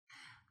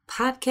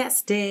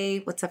Podcast day.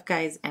 What's up,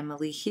 guys?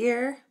 Emily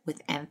here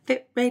with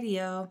MFit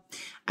Radio.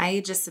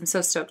 I just am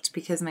so stoked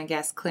because my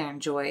guest, Claire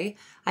and Joy,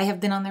 I have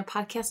been on their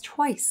podcast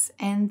twice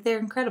and they're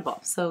incredible.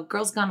 So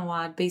Girls Gone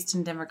WOD, based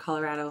in Denver,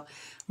 Colorado,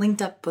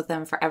 linked up with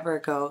them forever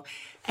ago,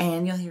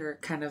 and you'll hear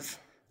kind of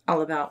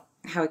all about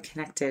how it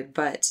connected,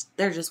 but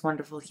they're just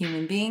wonderful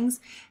human beings,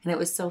 and it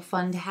was so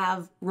fun to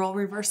have role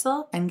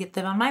reversal and get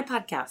them on my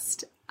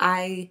podcast.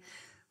 I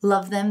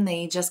love them.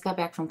 They just got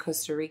back from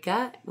Costa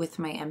Rica with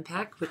my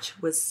MPAC, which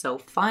was so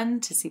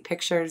fun to see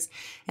pictures.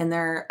 And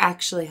they're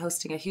actually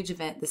hosting a huge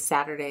event this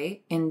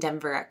Saturday in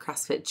Denver at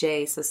CrossFit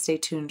J. So stay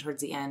tuned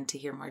towards the end to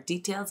hear more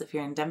details if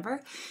you're in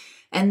Denver.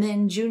 And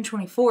then June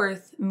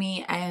 24th,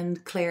 me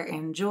and Claire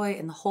and Joy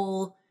and the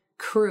whole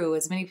crew,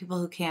 as many people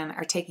who can,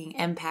 are taking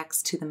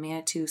MPACs to the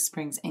Manitou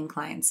Springs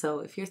Incline.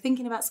 So if you're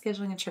thinking about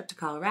scheduling a trip to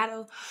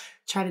Colorado,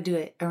 try to do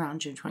it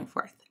around June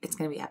 24th. It's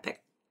going to be epic.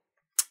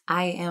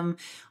 I am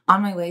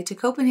on my way to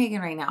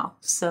Copenhagen right now.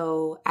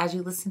 So as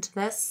you listen to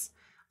this,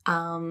 I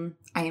am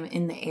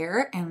in the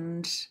air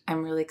and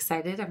I'm really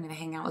excited. I'm going to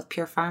hang out with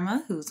Pure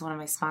Pharma, who's one of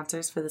my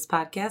sponsors for this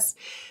podcast,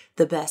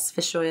 the best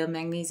fish oil,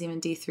 magnesium,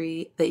 and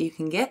D3 that you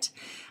can get.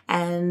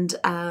 And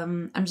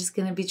I'm just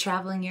going to be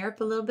traveling Europe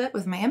a little bit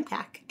with my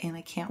MPAC, and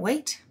I can't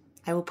wait.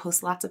 I will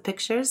post lots of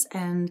pictures,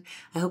 and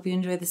I hope you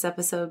enjoy this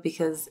episode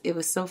because it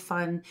was so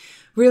fun.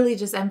 Really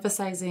just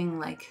emphasizing,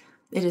 like,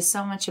 it is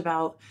so much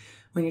about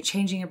when you're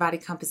changing your body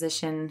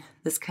composition,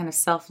 this kind of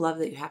self-love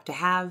that you have to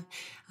have.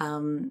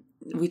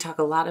 We talk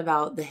a lot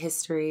about the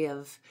history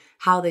of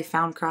how they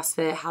found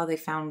CrossFit, how they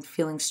found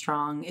feeling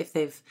strong, if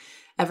they've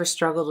ever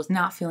struggled with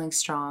not feeling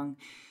strong.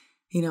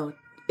 You know,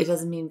 it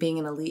doesn't mean being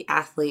an elite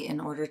athlete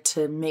in order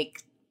to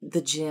make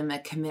the gym a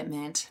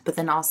commitment, but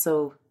then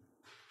also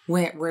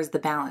where's the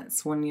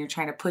balance when you're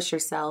trying to push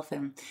yourself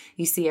and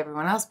you see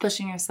everyone else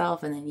pushing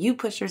yourself and then you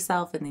push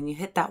yourself and then you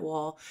hit that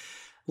wall.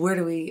 Where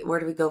do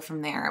we go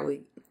from there?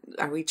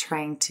 Are we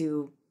trying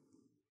to,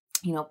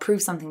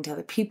 prove something to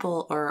other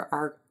people, or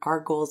are our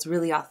goals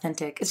really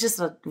authentic? It's just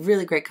a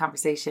really great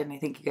conversation. I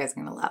think you guys are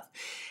going to love.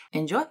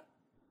 Enjoy.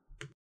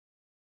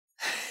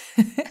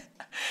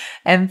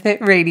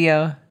 MFit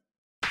Radio.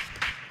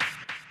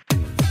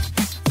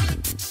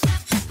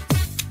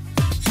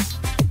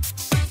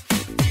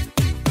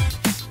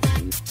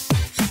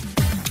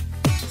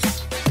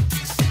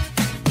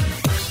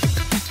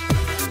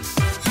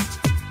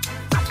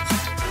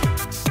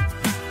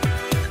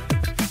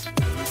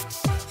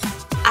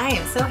 I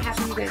am so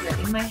happy you guys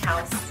are in my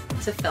house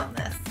to film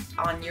this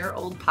on your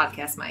old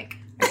podcast mic.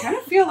 I kind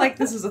of feel like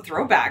this is a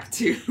throwback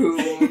to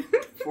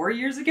 4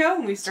 years ago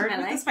when we started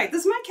with this mic.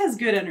 This mic has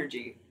good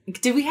energy.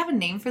 Did we have a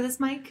name for this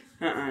mic?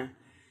 I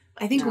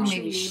think we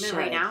maybe should. Should. It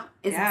right now?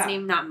 Is its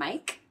name not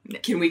Mike?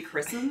 Can we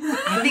christen?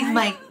 I think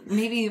Mike,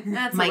 maybe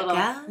That's Micah.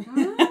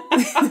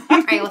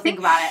 All right, we'll think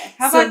about it.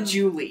 How about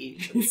Julie?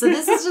 So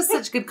this is just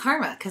such good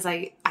karma because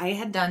I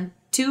had done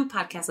 2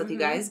 podcasts with you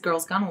guys,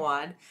 Girls Gone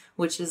WOD,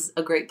 which is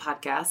a great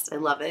podcast. I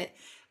love it.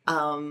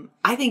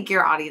 I think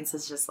your audience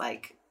is just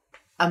like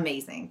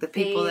amazing. The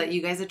people that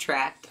you guys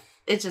attract,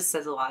 it just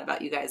says a lot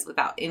about you guys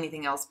without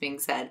anything else being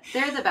said.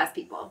 They're the best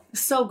people.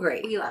 So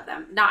great. We love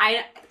them. No,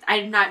 I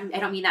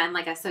don't mean that in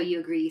like a so you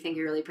agree you think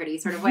you're really pretty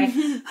sort of way.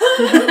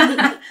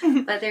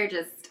 But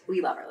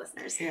we love our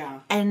listeners. Yeah.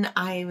 And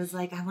I was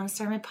like, I want to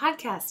start my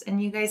podcast.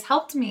 And you guys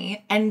helped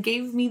me and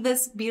gave me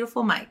this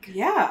beautiful mic.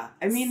 Yeah.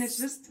 I mean, it's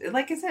just,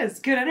 like I said, it's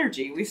good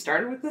energy. We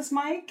started with this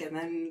mic and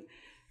then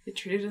it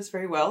treated us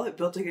very well. It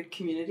built a good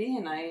community,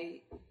 and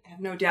I have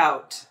no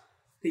doubt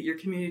that your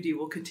community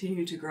will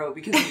continue to grow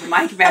because of the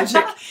mic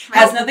magic.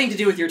 Has nothing to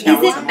do with your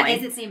talents.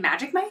 Is it saying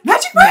Magic Mike?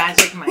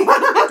 Magic mic.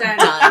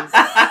 Done.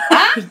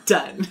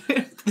 Done.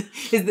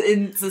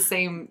 It's the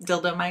same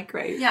dildo mic,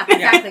 right? Yeah,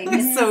 exactly.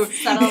 It's so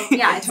subtle.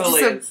 Yeah, it's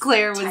totally so is.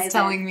 Claire was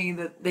telling me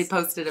that they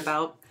posted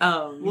about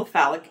A little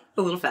phallic.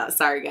 a little fast.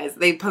 Sorry, guys.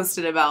 They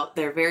posted about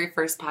their very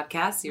first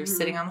podcast. You're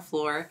sitting on the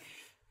floor.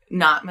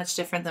 Not much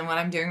different than what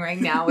I'm doing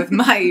right now with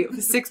my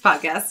 6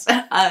 podcasts.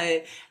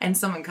 And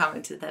someone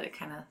commented that it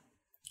kind of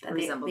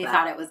resembled they that.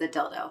 thought it was a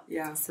dildo.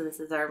 Yeah. So this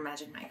is our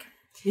magic mic.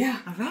 Yeah.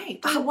 All right.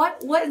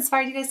 What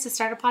inspired you guys to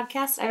start a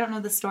podcast? I don't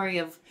know the story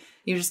of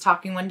you just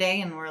talking one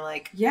day and we're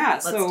like,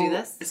 let's do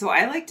this. So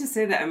I like to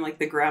say that I'm like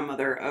the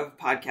grandmother of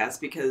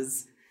podcasts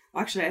because,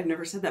 well, actually, I've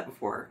never said that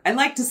before. I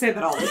like to say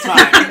that all the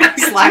time.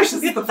 This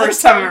is the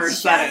first time I've ever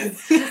said it.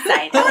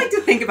 I like to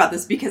think about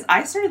this because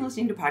I started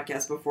listening to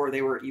podcasts before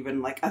they were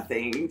even like a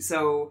thing.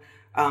 So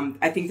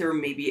I think there were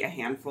maybe a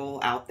handful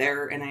out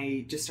there, and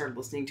I just started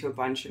listening to a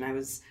bunch, and I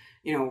was,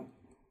 a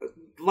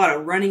lot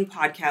of running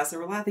podcasts. There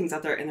were a lot of things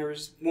out there, and there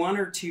was 1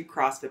 or 2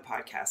 CrossFit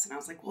podcasts, and I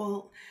was like,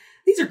 well,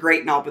 these are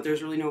great and all, but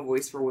there's really no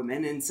voice for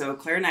women. And so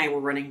Claire and I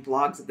were running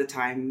blogs at the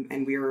time,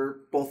 and we were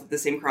both at the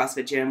same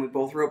CrossFit gym. We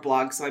both wrote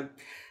blogs. So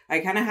I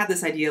kind of had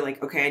this idea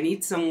like, okay, I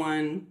need to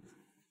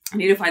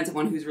find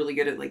someone who's really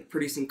good at like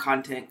producing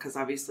content, because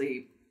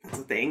obviously that's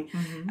a thing.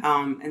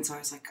 And so I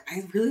was like,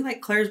 I really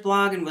like Claire's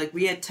blog, and like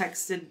we had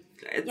texted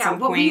at some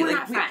point. We were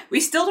not friends. We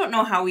still don't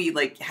know how we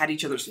like had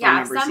each other's phone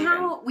numbers.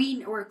 Somehow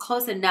we were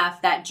close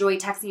enough that Joy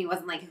texting me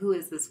wasn't like, "Who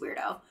is this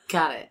weirdo?"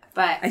 Got it.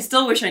 But I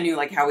still wish I knew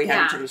like how we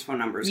had each other's phone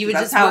numbers. You would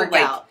that's just how, work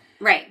like, out.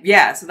 Right.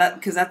 Yeah, so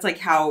because that's like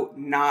how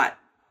not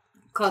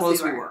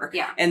close we were.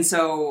 Yeah. And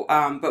so,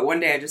 but one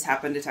day I just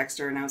happened to text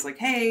her and I was like,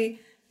 "Hey,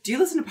 do you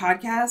listen to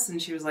podcasts?"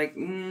 And she was like,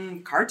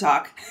 "Car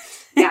Talk."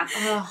 Yeah.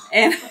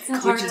 And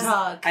Car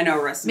Talk. I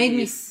know, rest in made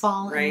me peace,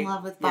 fall right? in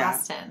love with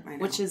Boston, I know.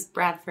 which is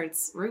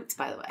Bradford's roots,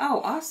 by the way. Oh,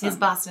 awesome. His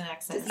Boston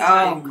accent is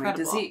incredible.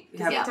 Does he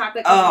Does he talk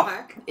like Oh.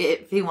 Park?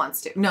 If he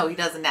wants to. No, he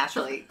doesn't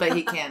naturally, but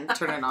he can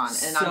turn it on.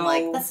 And I'm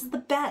like, this is the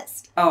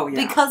best. Oh,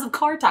 yeah. Because of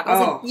Car Talk. I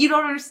was like, you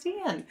don't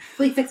understand.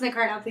 Please fix my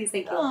car now, please.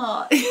 Thank you.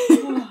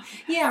 Oh.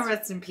 Yeah,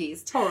 rest in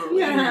peace. Totally.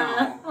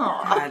 Yeah. Oh.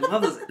 I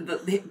love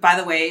those. By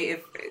the way,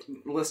 if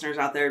listeners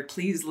out there,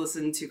 please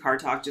listen to Car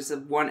Talk. Just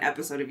one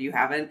episode if you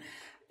haven't.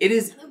 It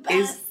is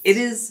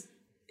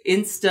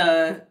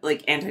insta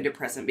like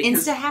antidepressant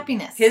because Insta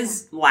happiness.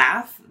 his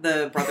laugh,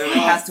 the brother that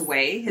passed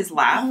away, his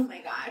laugh, Oh my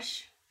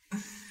gosh.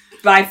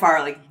 by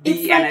far like the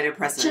It's like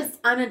antidepressant. just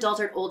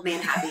unadulterated old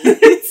man happy.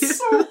 It's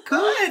so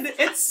good.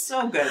 It's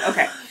so good.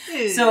 Okay.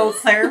 So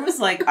Claire was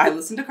like, I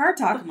listened to Car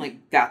Talk. I'm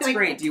like, that's Like,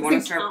 great. Do you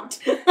want to doesn't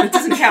start? It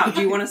doesn't count.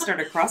 Do you want to start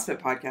a CrossFit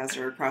podcast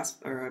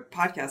or a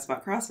podcast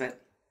about CrossFit?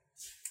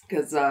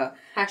 Because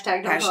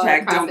Hashtag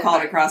don't call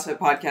it a CrossFit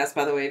podcast,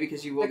 by the way,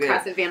 because you will the get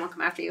CrossFit van will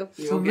come after you.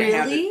 you will Really? get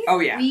hounded. Oh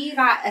yeah. We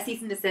got a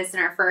cease and desist in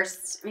our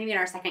first, maybe in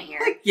our second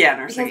year. Yeah, in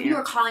our because second we year.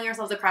 were calling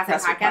ourselves a CrossFit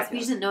podcast. We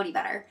just didn't know any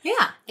better.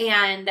 Yeah.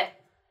 And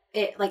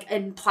it like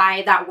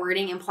that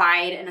wording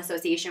implied an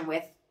association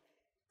with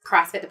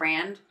CrossFit the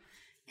brand.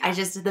 I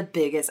just did the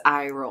biggest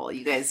eye roll.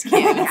 You guys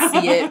can't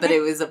see it, but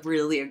it was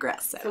really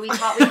aggressive. So we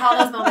call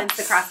those moments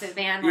the CrossFit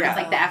van, where Yeah.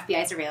 it's like the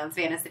FBI surveillance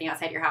van is sitting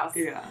outside your house.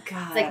 Yeah.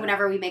 God. It's like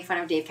whenever we make fun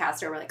of Dave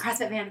Castor, we're like,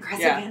 CrossFit van.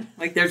 Yeah.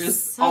 Like they're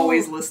just So-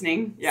 always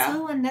listening. Yeah.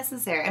 So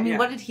unnecessary. I mean, Yeah.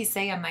 what did he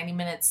say on 90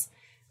 Minutes?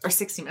 Or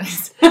 60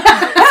 Minutes.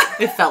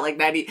 It felt like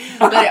 90.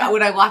 But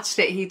when I watched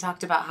it, he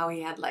talked about how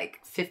he had like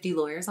 50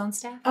 lawyers on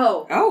staff.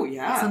 Oh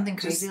yeah. Something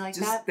crazy like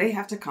that? They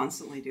have to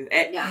constantly do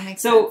it. Yeah. That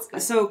makes So sense,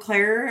 but- so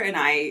Claire and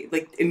I,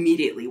 like,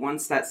 immediately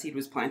once that seed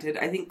was planted,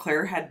 I think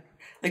Claire had,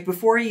 like,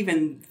 before I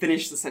even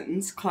finished the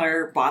sentence,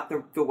 Claire bought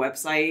the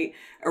website,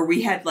 or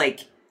we had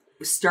like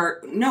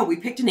we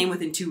picked a name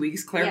within 2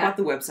 weeks. Claire Yeah. bought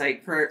the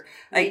website for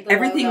like Made the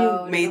everything,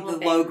 logo, made the whole the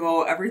thing.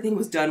 logo, everything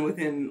was done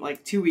within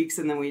like 2 weeks,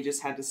 and then we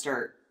just had to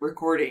start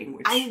recording.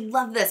 Which I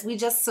love this.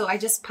 I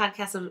just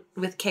podcasted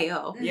with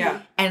KO.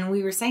 yeah, And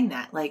we were saying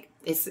that, like,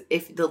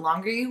 if the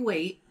longer you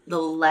wait, the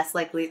less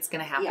likely it's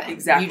going to happen. Yeah.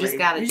 exactly. You just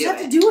got to do have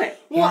it. to do it.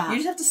 Well, You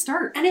just have to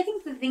start. And I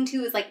think the thing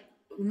too is like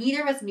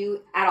neither of us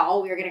knew at all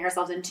what we were getting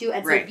ourselves into,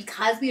 and so Right.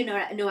 because we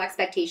had no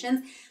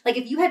expectations, like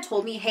if you had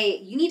told me, hey,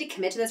 you need to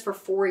commit to this for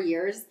 4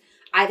 years,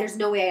 there's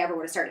no way I ever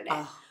would have started it.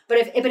 Oh. But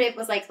if it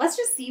was like, let's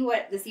just see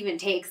what this even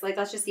takes, like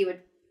let's just see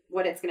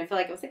what it's gonna feel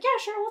like. It was like,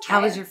 yeah, sure, we'll try.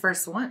 How was it. your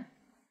first one?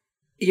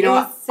 You know,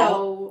 It was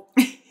so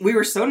we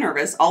were so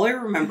nervous. All I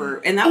remember,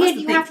 and that and was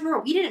the you thing. have to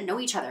remember, we didn't know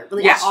each other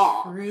really Yeah. at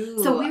all.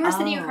 True. So we were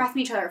sitting Oh. across from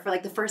each other for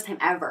like the first time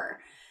ever.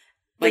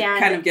 Like, And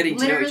kind of getting to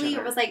know each literally,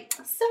 other. it was like,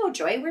 so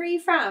Joy, where are you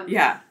from?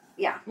 Yeah.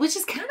 Yeah. Which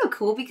is kind of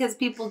cool because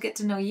people get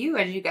to know you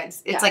as you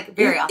guys. It's Yeah. like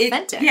very It-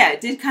 authentic. Yeah, it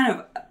did kind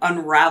of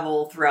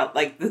unravel throughout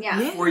like the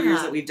Yeah. 4 years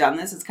Yeah. that we've done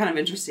this. It's kind of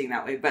interesting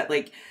that way. But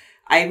like,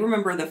 I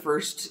remember the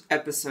first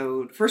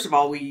episode. First of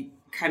all, we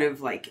kind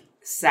of like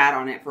sat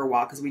on it for a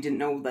while because we didn't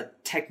know the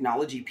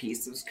technology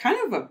piece. It was kind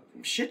of a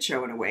shit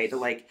show in a way to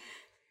like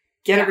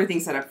get Yeah. everything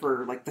set up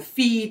for like the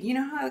feed. You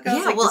know how it goes?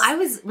 Yeah, Like, well,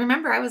 this-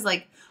 I was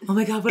like, oh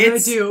my God, what do I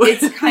do?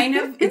 It's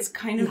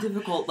kind of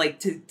difficult, like,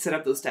 to set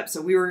up those steps.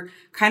 So we were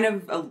kind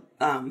of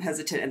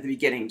hesitant at the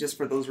beginning just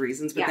for those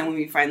reasons. But Yeah. then when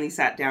we finally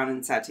sat down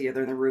and sat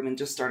together in the room and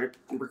just started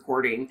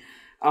recording,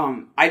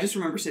 I just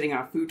remember sitting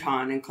on a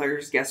futon in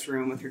Claire's guest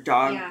room with her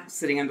dog Yeah.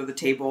 sitting under the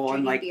table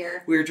and Drinking like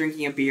beer. we were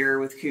drinking a beer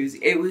with Koozie.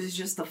 It was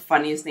just the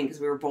funniest thing because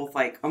we were both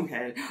like,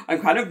 okay, I'm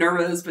kind of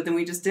nervous, but then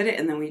we just did it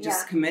and then we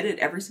just Yeah. committed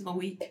every single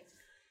week.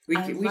 We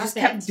I just love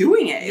kept it.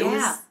 doing it. It Yeah.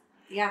 was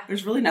Yeah.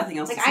 there's really nothing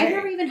else Like to say. I've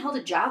never even held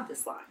a job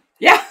this long.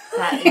 Yeah.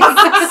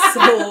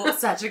 That is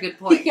such a good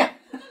point. Yeah.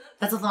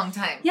 That's a long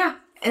time. Yeah.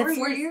 And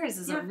 4 years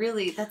is Yeah.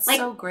 that's Like,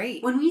 so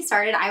great. When we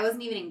started, I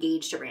wasn't even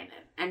engaged to Brandon,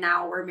 and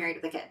now we're married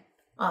with a kid.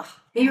 Oh,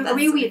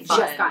 Maybe we had fun.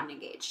 just gotten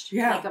engaged,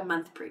 Yeah. like a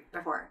month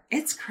before.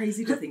 It's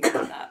crazy to think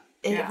about that.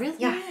 It Yeah. really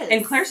Yeah. is.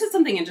 And Claire said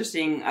something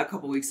interesting a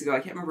couple weeks ago. I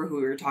can't remember who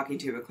we were talking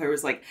to, but Claire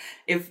was like,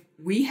 if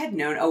we had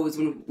known, it was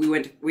when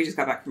we just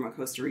got back from a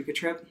Costa Rica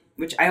trip,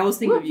 which I always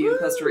think of you in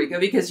Costa Rica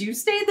because you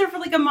stayed there for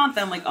like a month.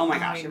 I'm like, oh my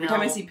gosh, every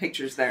time I see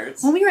pictures there,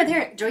 it's... When we were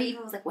there, Joy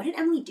even was like, "What did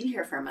Emily do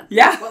here for a month?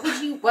 Yeah. Why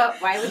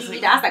would you need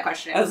to ask that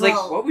question?" I was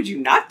Well, like, what would you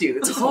not do?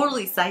 It's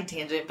totally side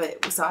tangent,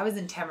 but so I was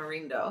in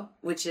Tamarindo,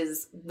 which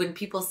is when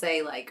people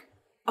say like,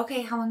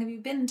 okay, how long have you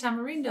been in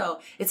Tamarindo?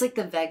 It's like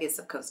the Vegas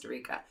of Costa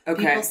Rica.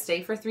 Okay. People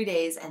stay for 3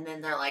 days and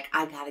then they're like,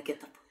 I gotta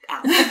get the fuck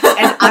out.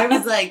 And I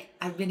was like,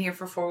 I've been here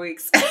for 4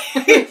 weeks.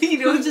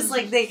 Just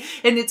like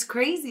and it's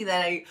crazy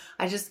that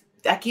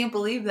I can't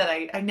believe that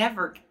I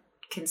never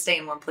can stay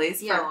in one place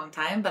for Yeah. a long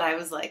time, but I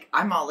was like,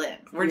 I'm all in.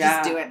 We're Yeah.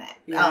 just doing it.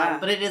 Yeah.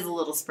 But it is a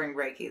little spring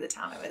breaky, the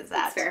town I was at.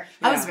 That's fair.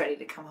 I was Yeah. ready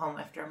to come home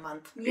after a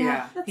month.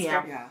 Yeah. That's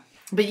Yeah. fair. Yeah.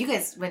 But you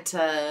guys went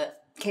to,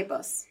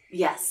 Capos.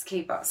 yes,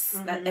 Capos.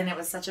 Mhm. And it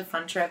was such a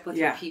fun trip with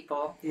Yeah. your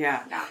people.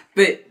 Yeah. Yeah.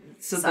 But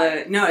so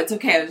Sorry. no, it's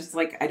okay. I was just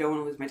like, I don't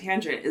want to lose my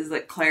tangent. Is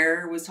that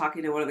Claire was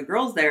talking to one of the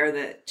girls there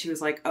that she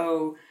was like,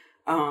 oh,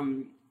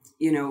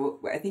 you know,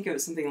 I think it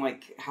was something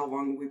like how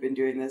long we've been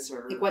doing this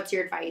or Like, what's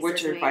your advice?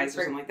 what's your advice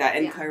or something like that.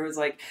 And yeah. Claire was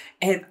like,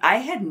 if I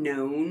had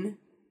known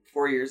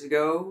 4 years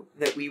ago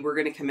that we were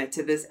going to commit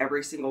to this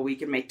every single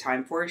week and make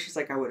time for it, she's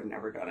like, I would have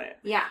never done it.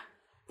 Yeah.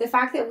 The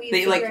fact that we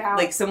They figured out...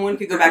 like someone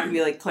could go back and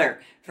be like, Claire,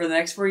 for the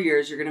next 4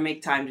 years, you're going to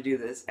make time to do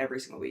this every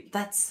single week.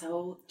 That's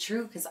so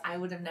true, because I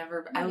would have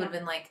never, I Yeah. would have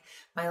been like,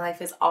 my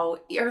life is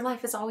your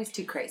life is always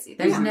too crazy.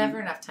 There's Yeah.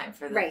 never enough time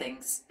for the Right.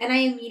 things. And I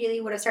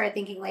immediately would have started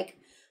thinking, like,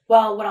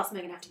 well, what else am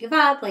I going to have to give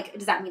up? Like,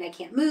 does that mean I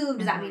can't move?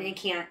 Does that mean I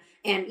can't?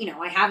 And, you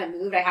know, I haven't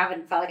moved. I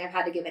haven't felt like I've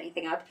had to give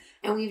anything up.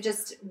 And we've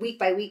just, week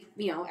by week,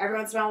 you know, every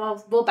once in a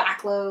while, we'll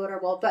backload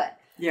or but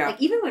Yeah.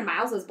 like, even when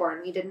Miles was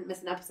born, we didn't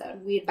miss an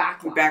episode. We had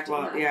backlogged. We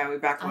backlogged. Yeah, we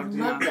backlogged. I love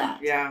enough. that.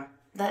 Yeah.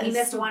 That We is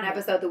missed so one good.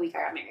 episode the week I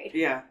got married.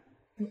 Yeah.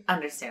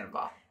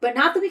 Understandable. But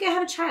not the week I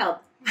had a child.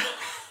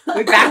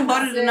 We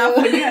backloaded So- enough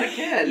when you had a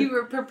kid. You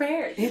were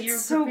prepared. It's you were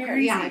so prepared.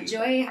 crazy. Yeah,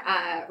 Joy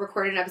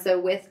recorded an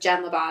episode with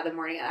Jen LaBaugh the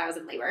morning that I was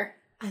in labor.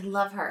 I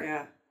love her.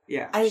 Yeah.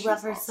 Yeah. I she's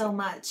love her awesome. so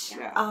much.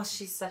 Yeah. Oh,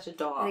 she's such a I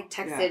doll. like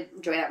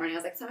texted Joy that morning. I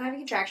was like, so I'm having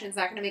contractions,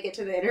 not going to make it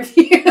to the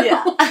interview.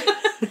 Yeah.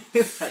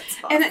 That's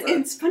awesome. And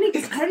it's funny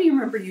because I don't even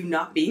remember you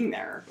not being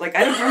there. Like,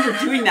 I don't remember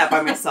doing that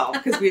by myself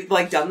because we've,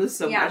 like, done this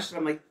so Yeah. much. And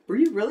I'm like, were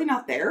you really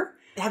not there?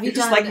 Have You're you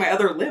just done like my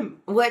other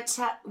limb.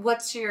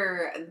 what's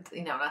your,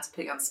 you know, not to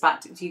put you on the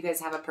spot, do you guys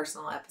have a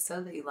personal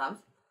episode that you love?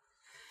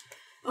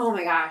 Oh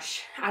my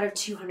gosh. Out of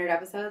 200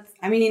 episodes.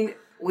 I mean,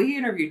 we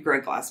interviewed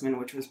Greg Glassman,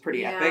 which was pretty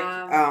Yeah.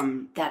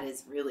 epic. That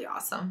is really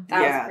awesome.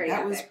 That yeah, was pretty that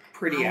epic. was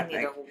pretty I epic.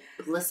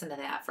 need to listen to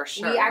that for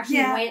sure. We actually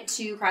Yeah. went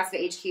to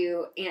CrossFit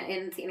HQ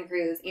in Santa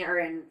Cruz, or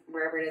in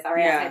wherever it is, right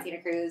Yeah. outside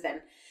Santa Cruz,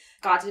 and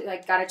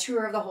got a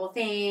tour of the whole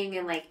thing,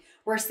 and like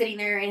we're sitting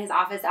there in his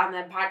office on the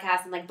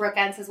podcast, and like Brooke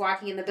Entz is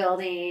walking in the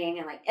building,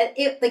 and like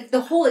it like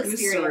the whole was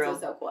experience surreal. was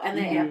so cool, and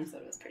the Mhm.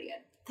 episode was pretty good.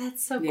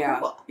 That's so Yeah,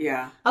 cool.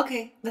 yeah.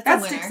 Okay, that's That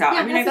a winner. sticks out. Yeah,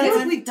 I mean, I that's feel a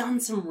like good we've done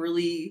some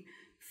really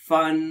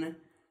fun.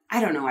 I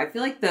don't know. I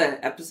feel like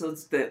the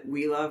episodes that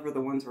we love are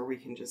the ones where we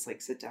can just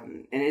like sit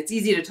down and it's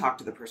easy to talk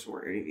to the person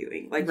we're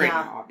interviewing. Like right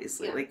Yeah. now,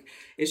 obviously, Yeah. like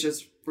it's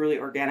just really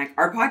organic.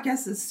 Our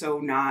podcast is so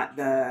not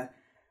the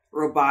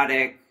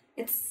robotic.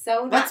 It's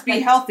so not, Let's be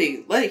like,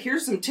 healthy.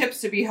 Here's some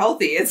tips to be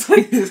healthy. It's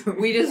like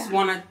we just Yeah.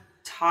 want to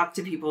talk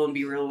to people and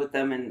be real with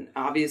them. And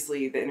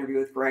obviously, the interview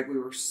with Greg, we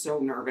were so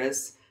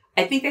nervous.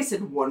 I think I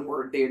said one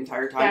word the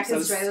entire time. Yeah,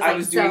 'cause because Joy was I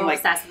was doing so like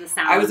obsessed with the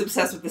sound. I was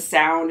obsessed with the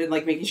sound and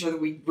like making sure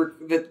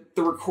that that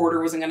the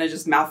recorder wasn't going to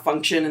just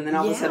malfunction, and then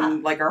all of a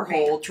sudden like our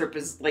whole trip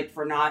is like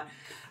for naught.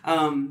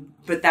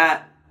 But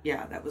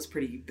that was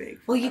pretty big.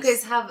 for Well, you us.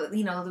 guys have,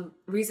 you know, the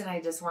reason I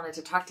just wanted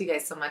to talk to you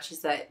guys so much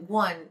is that,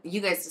 one, you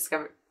guys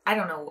discovered, I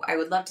don't know, I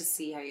would love to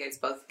see how you guys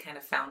both kind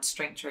of found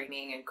strength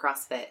training and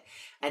CrossFit,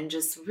 and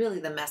just really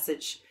the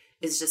message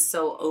is just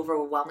so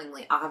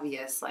overwhelmingly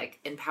obvious, like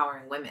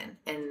empowering women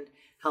and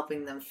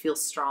helping them feel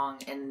strong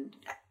and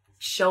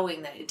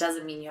showing that it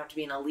doesn't mean you have to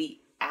be an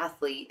elite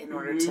athlete in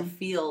order to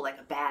feel like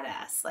a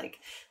badass. Like,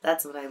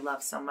 that's what I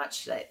love so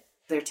much, that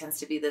there tends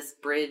to be this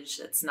bridge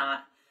that's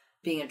not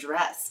being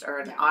addressed, or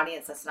an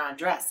audience that's not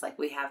addressed. Like,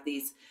 we have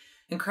these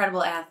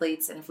incredible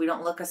athletes, and if we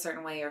don't look a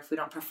certain way or if we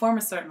don't perform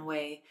a certain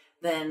way,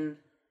 then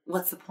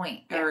what's the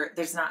point? Yeah. Or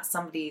there's not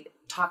somebody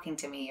talking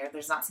to me, or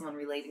there's not someone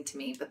relating to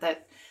me. But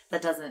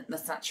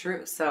that's not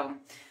true. So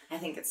I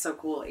think it's so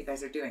cool what you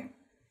guys are doing.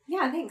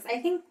 Yeah, thanks.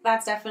 I think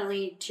that's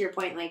definitely, to your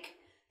point, like,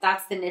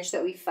 that's the niche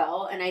that we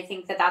fill, and I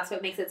think that that's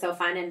what makes it so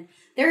fun. And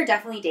there are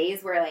definitely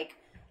days where, like,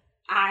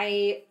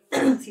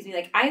 excuse me,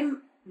 like,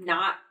 I'm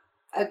not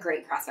a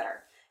great CrossFitter.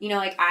 You know,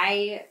 like,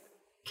 I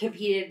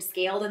competed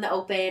scaled in the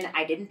open.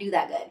 I didn't do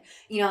that good.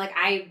 You know, like,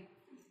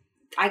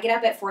 I get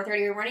up at 4:30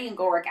 every morning and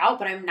go work out,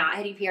 but I'm not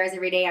hitting PRs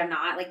every day. I'm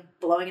not, like,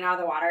 blowing it out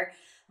of the water.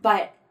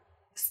 But,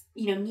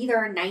 you know, neither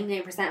are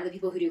 99% of the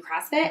people who do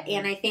CrossFit.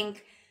 And I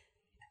think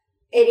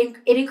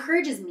it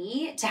encourages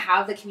me to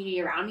have the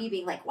community around me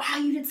being like, wow,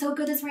 you did so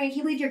good this morning. I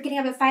can't believe you're getting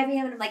up at 5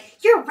 a.m. And I'm like,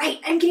 you're right.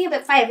 I'm getting up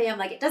at 5 a.m.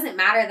 Like, it doesn't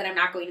matter that I'm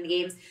not going to the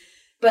games,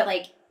 but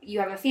like, you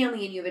have a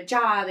family and you have a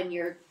job and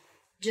you're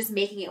just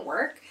making it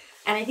work.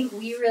 And I think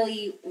we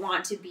really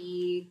want to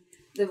be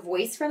the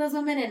voice for those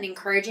women and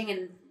encouraging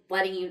and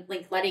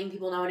letting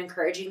people know and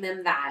encouraging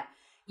them that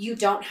you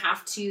don't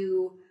have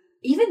to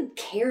even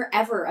care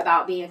ever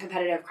about being a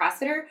competitive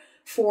CrossFitter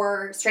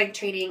for strength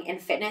training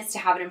and fitness to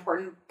have an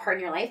important part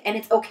in your life. And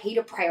it's okay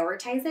to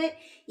prioritize it,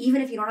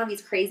 even if you don't have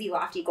these crazy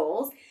lofty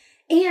goals.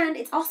 And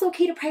it's also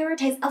okay to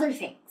prioritize other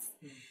things.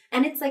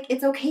 And it's like,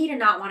 it's okay to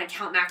not want to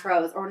count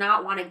macros or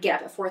not want to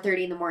get up at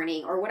 4:30 in the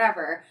morning or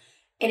whatever.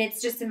 And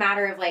it's just a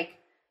matter of like,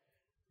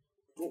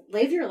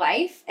 live your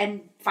life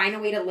and find a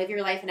way to live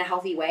your life in a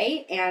healthy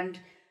way and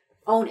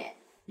own it.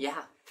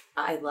 Yeah.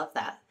 I love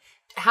that.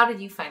 How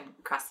did you find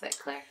CrossFit,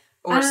 Claire?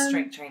 Or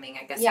strength training,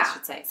 I guess I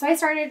should say. So I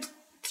started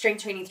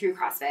strength training through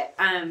CrossFit.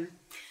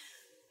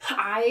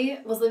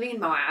 I was living in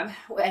Moab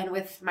and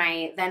with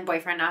my then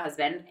boyfriend, now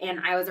husband, and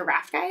I was a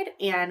raft guide,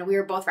 and we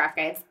were both raft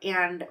guides,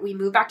 and we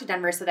moved back to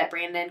Denver so that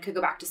Brandon could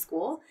go back to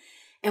school,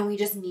 and we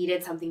just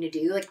needed something to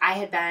do. Like, I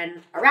had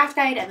been a raft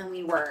guide, and then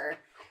we were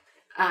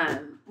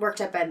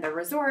worked up at the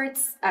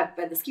resorts, up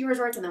at the ski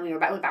resorts, and then we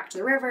went back to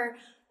the river,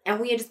 and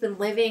we had just been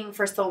living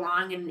for so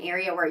long in an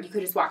area where you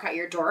could just walk out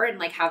your door and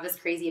like have this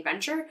crazy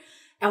adventure.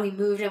 And we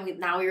moved, and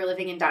now we were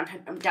living in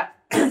downtown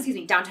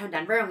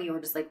Denver, and we were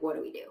just like, what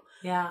do we do?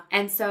 Yeah.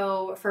 And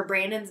so for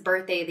Brandon's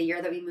birthday, the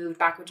year that we moved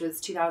back, which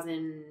was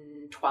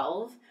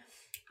 2012,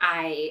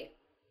 I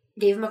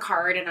gave him a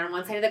card, and on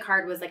one side of the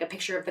card was like a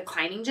picture of the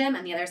climbing gym,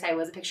 and the other side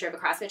was a picture of a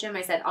CrossFit gym.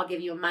 I said, I'll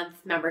give you a month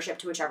membership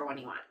to whichever one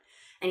you want.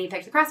 And he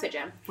picked the CrossFit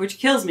gym. Which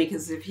kills me,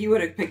 because if he would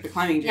have picked the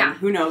climbing gym,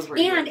 who knows where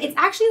he would. And it's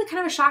actually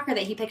kind of a shocker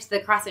that he picked the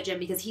CrossFit gym,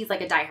 because he's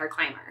like a diehard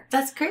climber.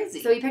 That's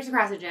crazy. So he picked the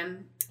CrossFit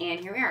gym, and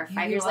here we are,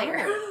 5 years later.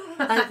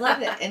 I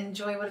love it. And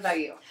Joy, what about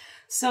you?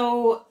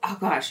 So, oh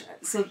gosh.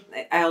 So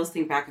I always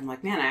think back and I'm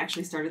like, man, I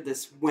actually started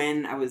this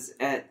when I was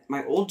at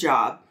my old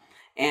job.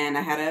 And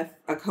I had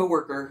a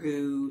coworker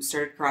who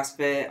started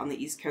CrossFit on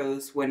the East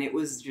Coast when it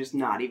was just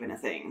not even a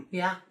thing.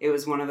 Yeah. It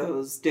was one of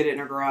those, did it in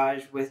a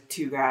garage with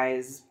two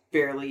guys,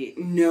 barely,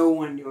 no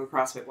one knew what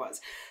CrossFit was.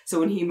 So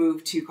when he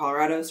moved to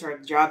Colorado,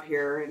 started the job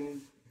here,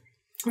 and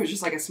it was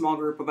just like a small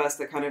group of us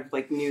that kind of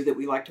like knew that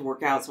we liked to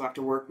work out. So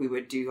after work, we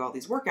would do all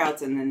these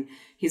workouts. And then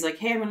he's like,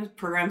 hey, I'm going to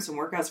program some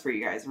workouts for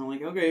you guys. And we're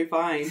like, okay,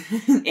 fine.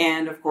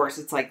 And of course,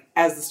 it's like,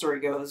 as the story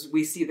goes,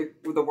 we see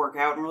the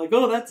workout and we're like,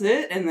 oh, that's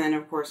it. And then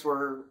of course,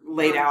 we're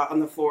laid out on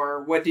the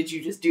floor. What did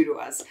you just do to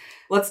us?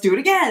 Let's do it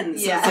again.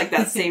 So it's like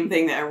that same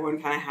thing that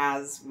everyone kind of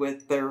has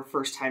with their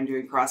first time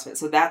doing CrossFit.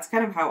 So that's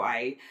kind of how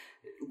I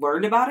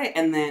learned about it.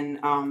 And then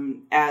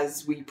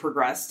as we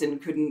progressed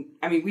and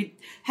we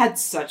had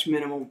such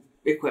minimal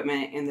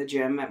equipment in the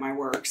gym at my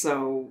work,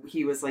 so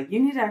he was like, you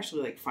need to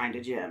actually like find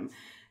a gym,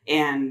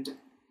 and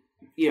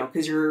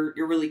because you're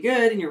really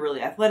good and you're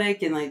really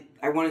athletic, and like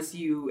I want to see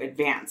you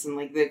advance, and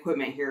like the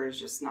equipment here is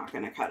just not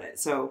going to cut it.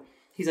 So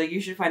he's like,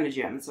 you should find a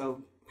gym.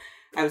 So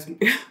I was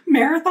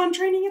marathon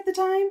training at the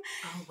time,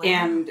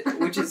 and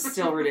which is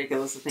still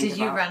ridiculous to think about.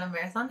 Did you run a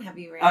marathon? Have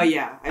you ran? Oh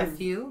yeah, a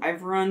few.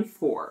 I've run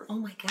 4. Oh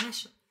my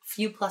gosh,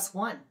 few plus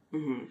 1.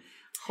 Mm-hmm.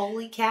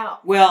 Holy cow.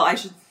 Well,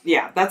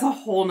 that's a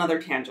whole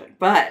nother tangent,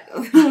 but.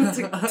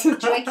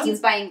 Joy keeps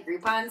buying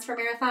Groupons for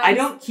marathons? I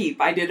don't keep.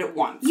 I did it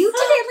once. You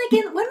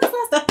did it when was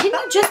last? Didn't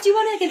you just do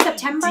one like in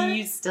September? Do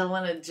you still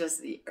want to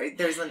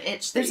there's an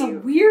itch. There's a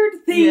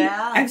weird thing.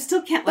 Yeah. I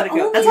still can't let it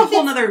go. That's a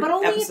whole other episode. But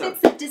only if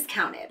it's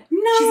discounted.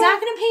 No. She's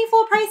not going to pay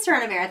full price to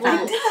run a marathon.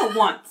 Well, I did that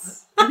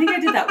once. I think I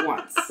did that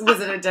once. Was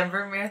it a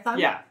Denver marathon?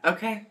 Yeah.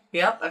 Okay.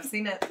 Yep, I've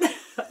seen it.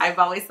 I've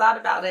always thought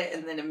about it,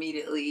 and then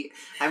immediately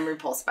I'm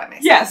repulsed by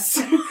myself.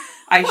 Yes.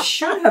 I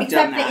should have done that.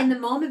 Except that in the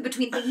moment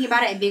between thinking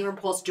about it and being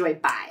repulsed, Joy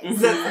buys.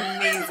 That's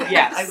amazing.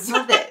 Yes. I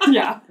love it.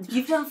 Yeah.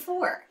 You've done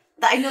 4.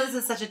 I know this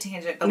is such a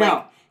tangent,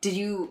 but did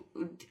you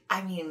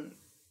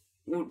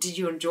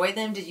enjoy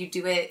them? Did you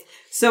do it?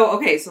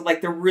 So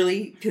like the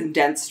really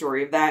condensed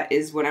story of that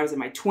is when I was in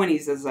my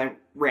 20s, as I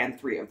ran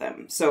 3 of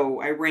them.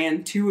 So I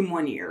ran 2 in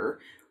 1 year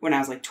when I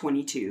was like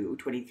 22,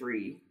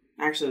 23.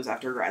 Actually, it was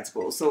after grad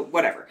school. So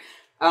whatever.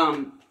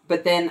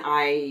 But then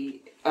hi.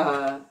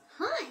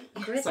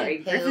 Griff. Sorry,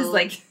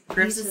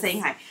 Griff is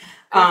saying hi.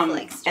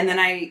 And then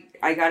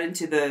I got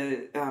into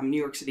the New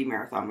York City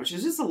Marathon, which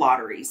is just a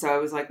lottery. So I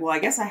was like, well, I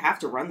guess I have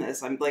to run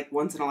this. I'm like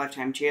once in a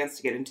lifetime chance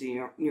to get into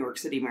the New York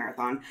City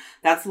Marathon.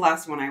 That's the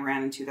last one I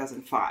ran in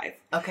 2005.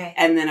 Okay.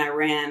 And then I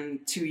ran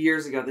 2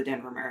 years ago the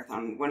Denver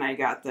Marathon when I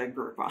got the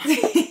Groupon.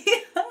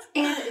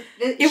 And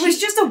it was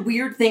just a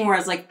weird thing where I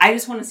was like, I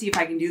just want to see if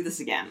I can do this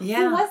again. Yeah.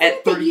 So wasn't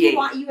it that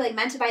you like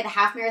meant to buy the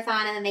half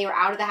marathon and then they were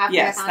out of the half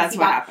marathon? Yes, that's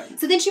what happened.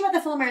 So then she bought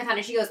the full marathon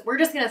and she goes, we're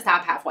just going to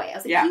stop halfway. I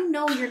was like, you're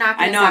not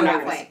going to stop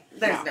halfway.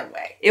 There's no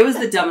way. It was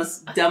the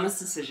dumbest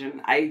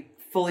decision. I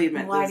fully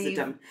admit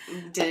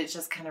did it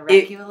just kind of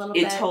wreck you a little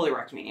bit? It totally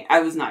wrecked me. I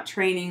was not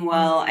training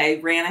well. I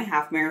ran a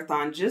half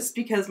marathon just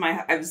because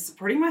I was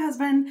supporting my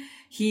husband.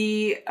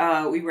 We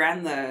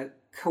ran the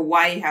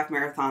Kauai half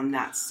marathon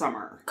that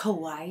summer.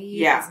 Kauai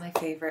is my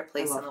favorite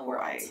place in the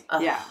world.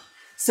 Yeah.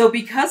 So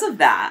because of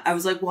that, I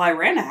was like, well, I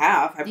ran a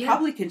half. I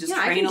probably can just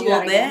train a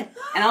little bit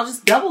and I'll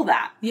just double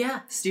that.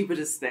 Yeah.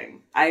 Stupidest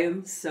thing. I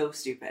am so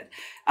stupid.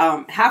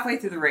 Halfway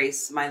through the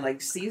race, my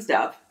legs seized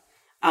up.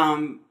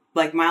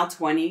 Like mile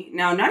 20.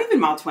 No, not even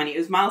mile 20. It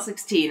was mile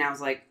 16. I was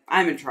like,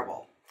 I'm in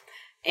trouble.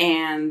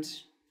 And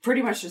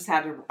pretty much just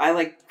had to,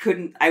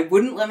 I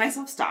wouldn't let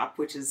myself stop,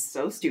 which is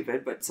so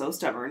stupid, but so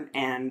stubborn.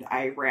 And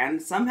I ran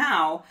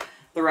somehow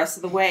the rest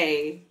of the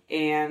way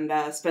and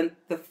spent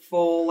the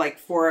full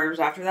 4 hours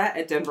after that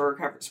at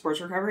Denver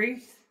Sports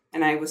Recovery.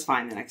 And I was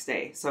fine the next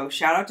day. So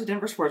shout out to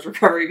Denver Sports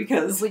Recovery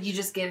because... Would you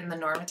just get in the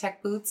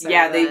Normatec boots?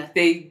 Yeah,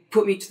 they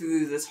put me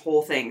through this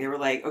whole thing. They were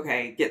like,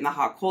 okay, get in the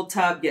hot cold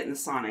tub, get in the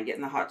sauna, get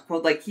in the hot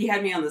cold... Like, he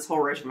had me on this whole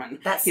regimen.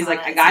 He's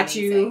like, I got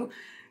you.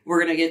 We're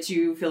going to get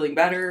you feeling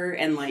better.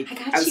 And, like,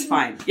 I was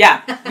fine.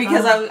 Yeah,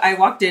 because I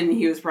walked in and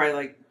he was probably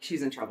like,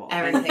 she's in trouble.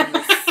 Everything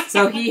was...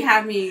 So he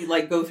had me,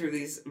 like, go through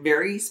these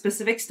very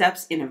specific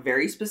steps in a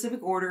very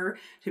specific order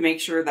to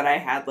make sure that I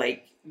had,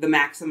 like, the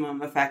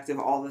maximum effect of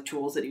all the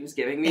tools that he was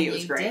giving me. And it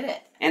was great. Did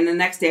it. And the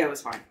next day I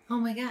was fine. Oh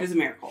my God. It was a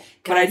miracle.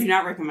 But I do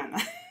not recommend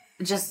that.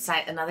 Just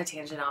another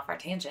tangent off our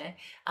tangent.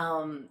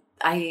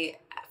 I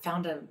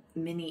found a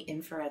mini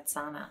infrared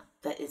sauna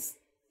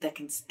that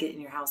can get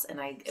in your house, and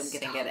I am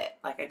gonna get it.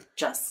 Like, I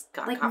just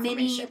got confirmation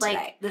mini, today.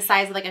 like the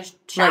size of like a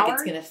shower. Like,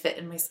 it's gonna fit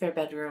in my spare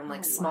bedroom,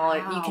 like smaller.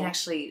 Wow. You can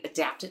actually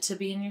adapt it to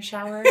be in your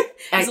shower.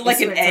 Is it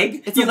like an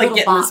egg? It's you a like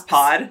get in this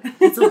pod.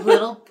 It's a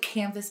little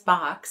canvas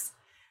box,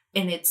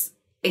 and it's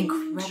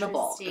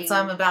incredible. So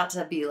I'm about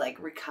to be like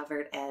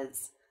recovered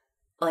as,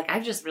 like, I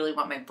just really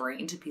want my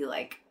brain to be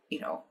like,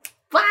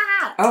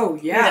 oh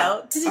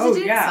yeah, So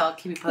I'll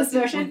keep you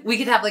posted. We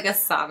could have like a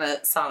sauna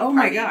oh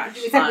my gosh,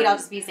 except we'd all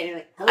just be saying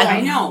like, hello.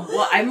 I know.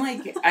 Well, I'm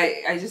like,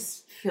 I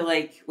just feel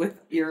like with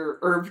your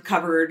herb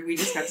cupboard, we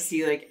just got to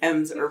see like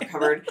M's herb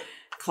cupboard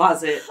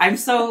closet. I'm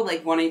so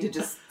like wanting to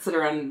just sit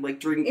around and like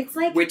drink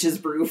witch's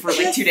brew for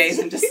like 2 days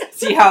and just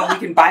see how we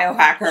can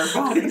biohack our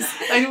bodies.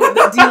 I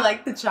know. Do you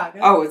like the chaga?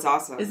 Oh, it's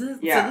awesome. So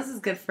this is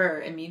good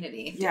for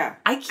immunity. Yeah.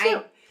 I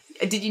can't.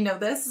 Did you know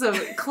this? So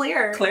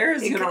Claire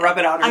is going to rub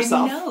it on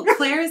herself. I know.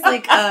 Claire is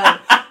like,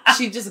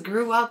 she just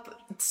grew up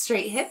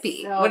straight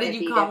hippie. So what did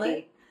you call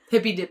it?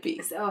 Hippie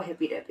dippy. So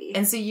hippie dippy.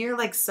 And so you're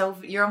like,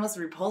 you're almost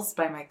repulsed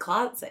by my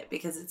closet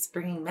because it's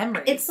bringing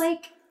memories. It's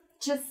like,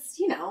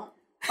 just, a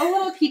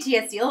little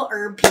PTSD, a little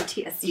herb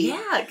PTSD.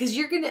 Yeah, because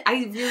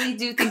I really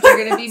do think you're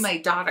going to be my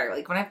daughter.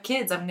 Like, when I have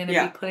kids, I'm going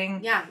to be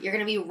putting... Yeah, you're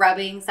going to be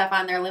rubbing stuff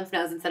on their lymph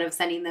nodes instead of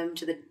sending them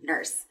to the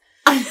nurse.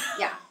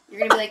 Yeah. You're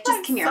going to be like,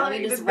 just come here, let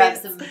me just rub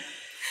some...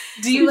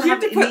 Do you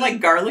have to put,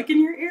 like, garlic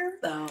in your ear?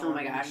 Oh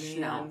my gosh,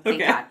 man. no. Thank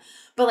God.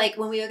 But, like,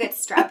 when we would get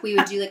strep, we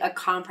would do, like, a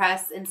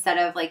compress instead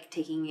of, like,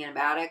 taking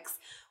antibiotics.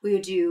 We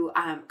would do,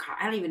 I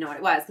don't even know what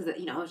it was, because,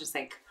 it was just,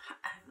 like,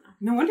 I don't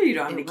know. No wonder you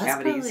don't have any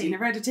cavities. You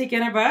never had to take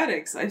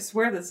antibiotics. I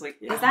swear that's, like...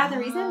 Yeah. Is that the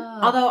reason?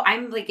 Although,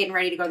 I'm, like, getting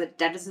ready to go to the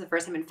dentist for the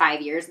first time in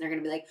 5 years, and they're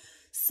going to be like,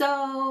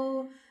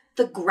 so...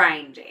 The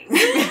grinding.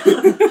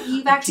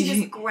 You've actually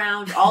just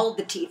ground all of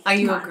the teeth. Are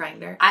you a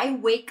grinder? I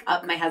wake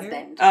up my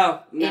husband.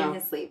 Oh, no. In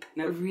his sleep.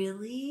 No.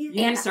 Really? You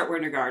need to start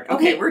wearing a guard.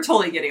 Okay, we're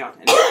totally getting off.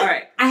 All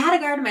right. I had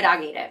a guard and my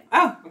dog ate it.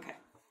 Oh, okay.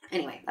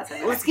 Anyway, that's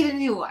what Let's get a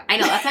new one. I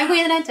know, that's why I'm going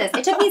to the dentist.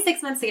 It took me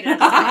 6 months to get a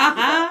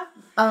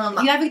dentist.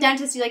 If you have a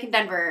dentist you like in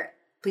Denver,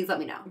 please let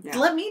me know. Yeah.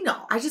 Let me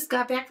know. I just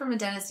got back from a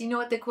dentist. You know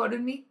what they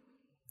quoted me?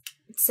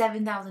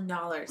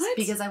 $7,000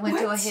 because I went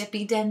to a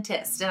hippie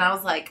dentist, and I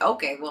was like,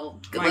 okay, well,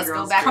 let's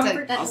go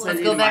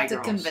back to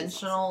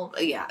conventional.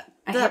 Yeah,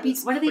 what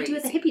do they do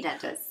with a hippie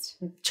dentist?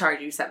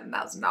 Charge you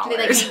 $7,000. Do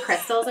they like hang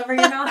crystals over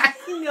your mouth?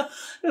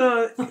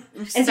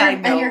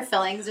 Are your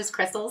fillings just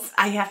crystals?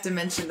 I have to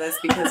mention this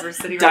because we're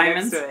sitting right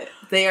next to it.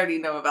 They already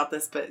know about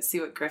this, but see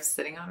what Griff's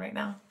sitting on right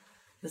now.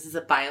 This is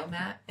a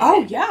biomat.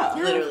 Oh yeah,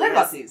 literally. I've heard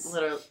about these.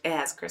 Literally, it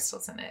has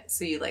crystals in it,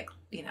 so you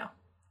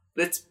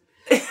it's.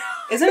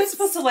 Isn't it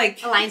supposed to like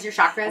aligns your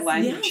chakras?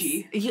 Align your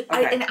chi.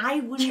 And I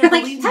wouldn't have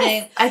believed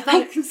it. I thought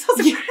I'm so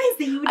surprised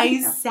that you would.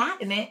 I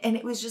sat in it and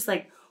it was just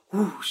like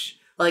whoosh.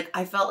 Like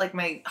I felt like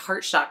my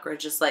heart chakra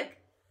just like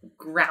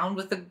ground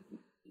with the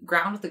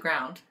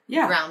ground.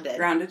 Yeah,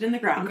 grounded in the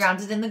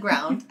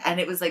ground, and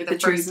it was like the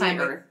first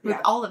time with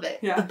all of it.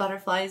 Yeah. The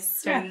butterflies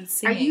started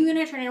singing. Are you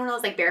gonna turn into one of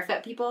those like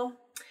barefoot people?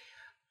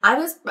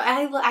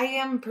 I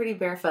am pretty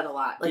barefoot a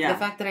lot. Like the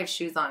fact that I have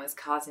shoes on is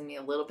causing me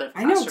a little bit of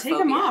claustrophobia. I know, take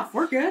them off.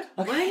 We're good.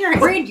 Okay.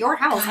 We're in your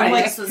house. I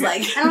was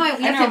like, I don't know why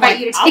we have to invite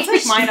you to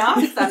take mine off.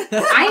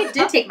 I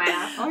did take mine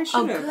off. Oh, I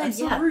should have. That's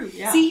so rude.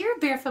 Yeah. See, you're a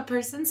barefoot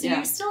person, so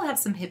you still have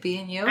some hippie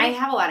in you. I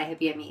have a lot of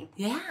hippie in me.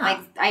 Yeah. Like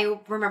I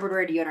remember to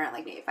wear deodorant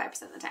like maybe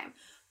 5% of the time.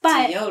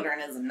 But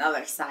deodorant is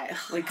another side.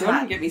 Like, don't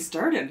even get me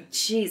started.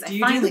 Jeez, do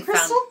you do the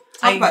crystal?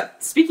 Talk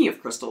about speaking of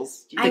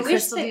crystals. Do you do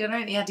crystal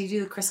deodorant? Yeah. Do you do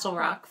the crystal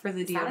rock for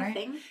the deodorant? Is that a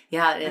thing?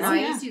 Yeah, it is. No,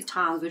 I just use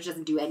Tom's, which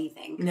doesn't do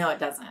anything. No, it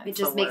doesn't. It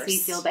just makes me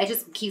feel bad. It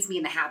just keeps me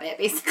in the habit,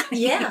 basically.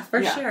 Yeah,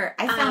 for sure.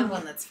 I found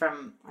one that's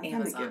from Amazon. I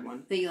found a good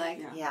one that you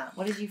like. Yeah.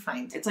 What did you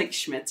find? It's like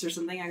Schmidt's or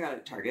something. I got it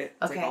at Target.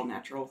 It's like all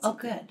natural. Oh,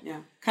 good. Yeah,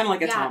 kind of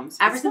like a Tom's.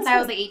 Ever since I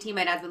was like 18,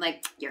 my dad's been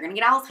like, "You're gonna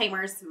get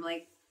Alzheimer's." I'm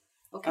like.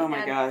 Okay, oh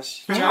my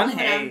gosh. John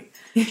Hay.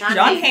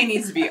 John Hay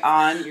needs to be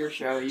on your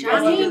show. You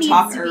John guys need to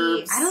talk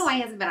herbs. I don't know why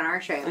he hasn't been on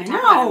our show. We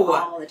talk about him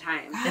all the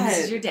time. And this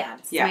is your dad.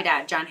 This is my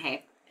dad, John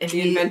Hay. And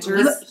the inventor.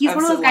 He's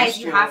one of those guys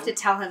you have to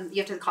tell him,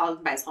 you have to call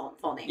him by his full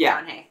name. Yeah.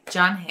 John Hay.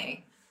 John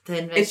Hay. The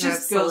inventor it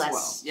just of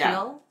goes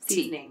well.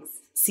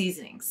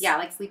 Seasonings. Yeah,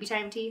 like sleepy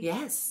time tea.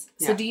 Yes.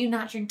 Yeah. So do you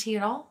not drink tea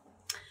at all?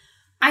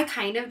 I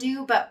kind of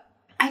do, but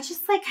I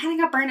just like kind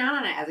of got burned out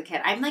on it as a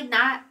kid. I'm like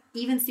not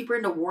even super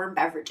into warm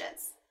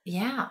beverages.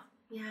 Yeah.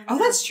 Yeah. Oh,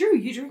 that's true.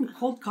 You drink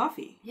cold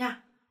coffee. Yeah.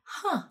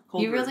 Huh.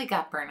 Cold You brew. really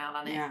got burnout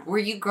on it. Yeah. Were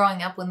you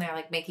growing up when they're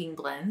like making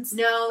blends?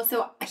 No,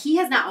 so he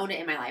has not owned it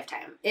in my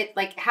lifetime. It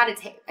like had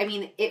its,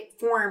 it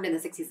formed in the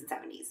 60s and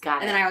 70s. Got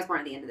it. And then I was born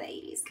at the end of the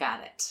 80s.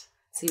 Got it.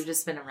 So you've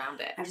just been around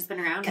it. I've just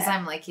been around it. Because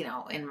I'm like,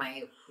 in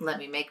my let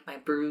me make my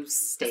brews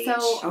stage.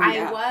 So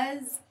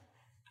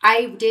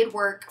I did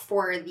work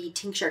for the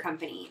tincture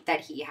company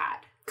that he had.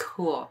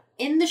 Cool.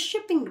 In the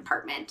shipping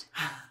department.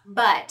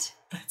 But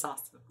That's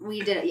awesome.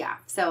 we did it, yeah.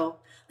 So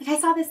like I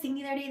saw this thing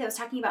the other day that was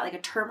talking about like a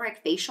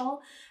turmeric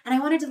facial, and I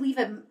wanted to leave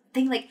a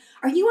thing like,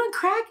 are you on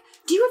crack?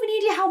 Do you have any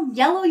idea how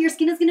yellow your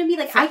skin is going to be?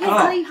 Like I can't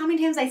tell you how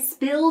many times I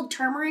spilled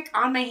turmeric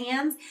on my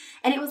hands,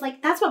 and it was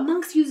like, that's what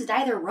monks use to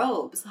dye their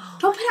robes.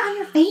 Don't put it on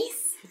your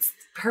face. It's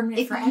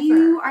permanent forever. If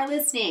you are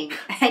listening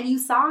and you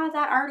saw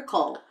that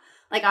article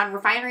like on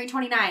Refinery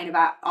 29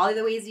 about all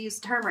the ways to use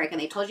turmeric and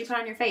they told you to put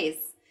it on your face,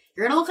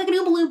 you're going to look like an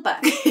Oompa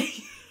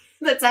Loompa.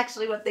 That's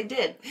actually what they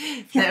did.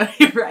 Yeah.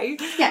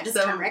 Right? Yeah, just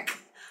turmeric.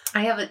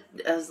 I have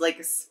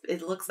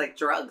it looks like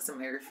drugs in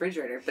my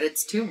refrigerator, but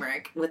it's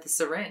turmeric with a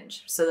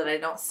syringe so that I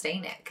don't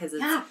stain it because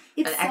it's an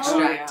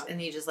extract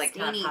and you just like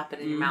kind of pop it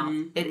in your mouth.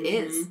 It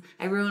is.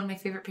 I ruined my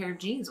favorite pair of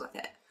jeans with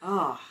it.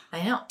 Oh.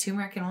 I know.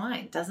 Turmeric and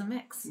wine doesn't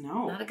mix.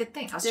 No. Not a good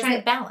thing. I was trying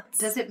to balance.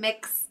 Does it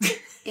mix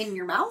in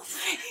your mouth?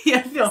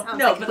 Yeah, no, Sounds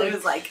but like it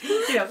was like,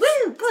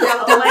 woo,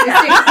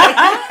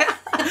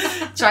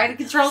 trying to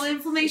control the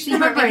inflammation You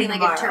in my were brain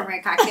making like a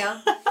turmeric cocktail.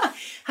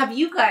 Have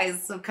you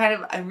guys,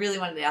 I really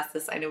wanted to ask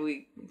this. I know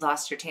we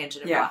lost your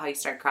tangent about how you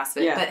started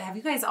CrossFit, but have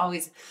you guys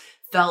always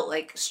felt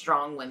like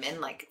strong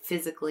women, like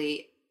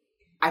physically?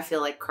 I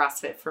feel like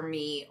CrossFit for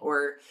me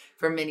or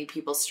for many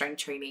people, strength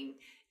training,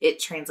 it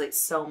translates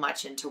so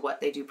much into what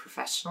they do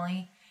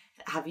professionally.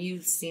 Have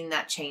you seen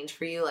that change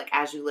for you? Like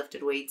as you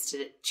lifted weights,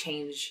 did it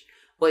change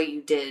what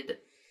you did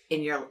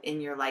in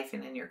your life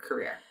and in your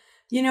career?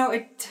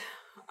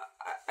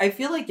 I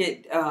feel like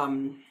it,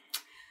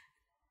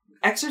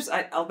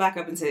 exercise, I'll back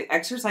up and say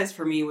exercise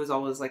for me was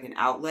always like an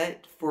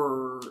outlet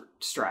for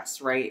stress,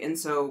 right? And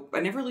so I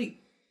never really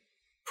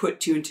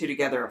put two and two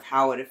together of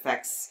how it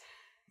affects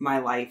my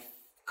life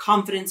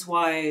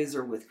confidence-wise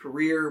or with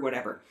career,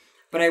 whatever.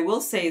 But I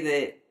will say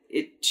that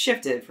it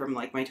shifted from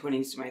like my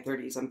 20s to my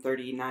 30s. I'm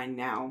 39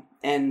 now.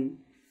 And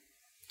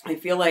I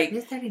feel like...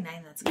 You're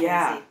 39, that's crazy.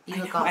 Yeah. You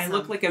look awesome. I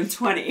look like I'm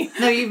 20.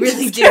 No, you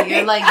really do.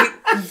 You're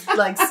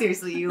like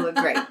seriously, you look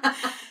great.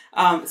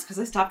 It's because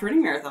I stopped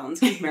running marathons,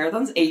 because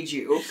marathons age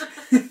you.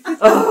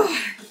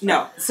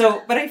 No.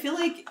 So, but I feel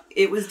like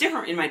it was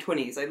different in my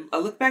 20s. I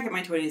look back at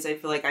my 20s, I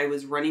feel like I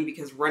was running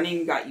because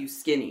running got you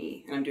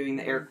skinny. And I'm doing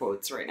the air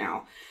quotes right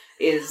now.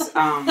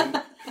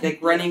 Like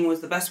running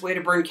was the best way to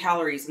burn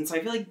calories. And so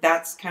I feel like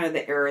that's kind of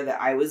the era that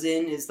I was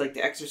in, is like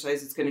the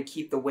exercise that's going to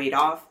keep the weight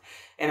off.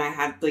 And I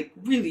had like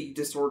really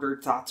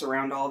disordered thoughts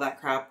around all that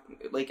crap,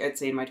 like I'd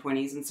say in my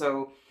 20s. And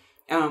so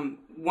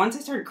once I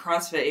started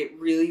CrossFit, it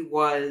really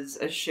was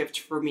a shift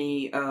for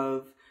me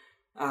of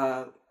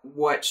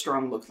what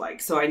strong looked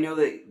like. So I know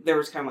that there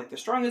was kind of like the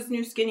strong is the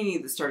new skinny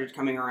that started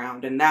coming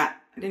around, and that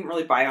I didn't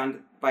really buy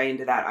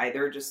into that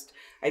either. Just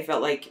I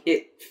felt like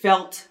it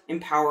felt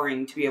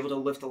empowering to be able to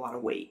lift a lot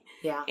of weight.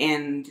 Yeah.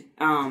 And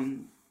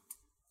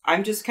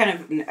I'm just kind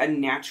of a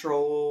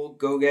natural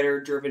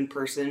go-getter driven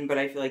person, but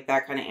I feel like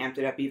that kind of amped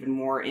it up even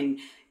more. And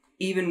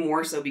even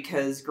more so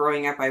because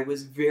growing up, I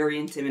was very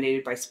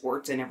intimidated by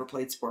sports. I never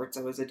played sports.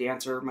 I was a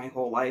dancer my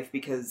whole life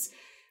because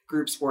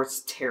group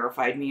sports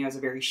terrified me. I was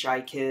a very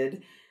shy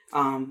kid.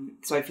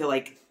 So I feel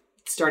like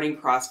starting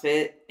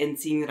CrossFit and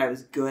seeing that I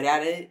was good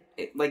at it,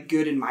 like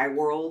good in my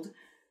world,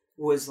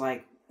 was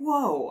like,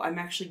 whoa, I'm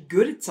actually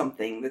good at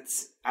something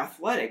that's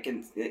athletic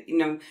and,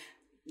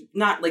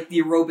 not like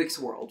the aerobics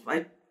world.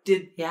 I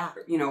did,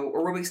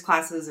 aerobics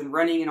classes and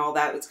running and all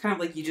that. It's kind of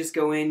like you just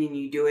go in and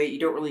you do it. You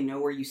don't really know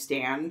where you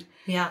stand.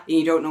 Yeah. And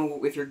you don't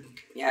know if you're,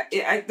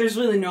 there's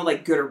really no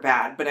like good or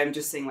bad, but I'm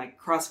just saying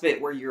like CrossFit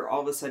where you're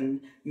all of a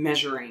sudden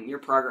measuring your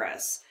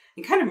progress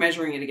and kind of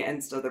measuring it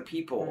against other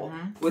people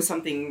was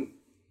something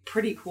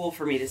pretty cool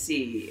for me to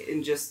see,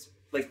 and just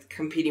like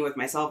competing with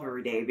myself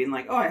every day, being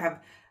like, oh, I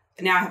have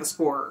a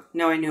score.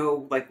 Now I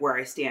know like where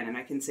I stand, and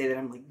I can say that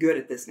I'm like good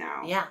at this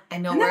now. Yeah, I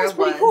know and where that was it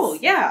was. Pretty cool.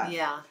 Yeah.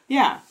 Yeah.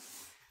 Yeah.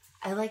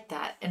 I like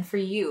that. And for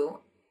you,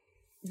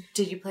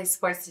 did you play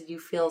sports? Did you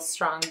feel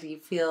strong? Do you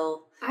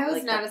feel... I was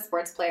like not a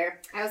sports player.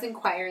 I was in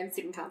choir and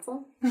student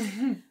council.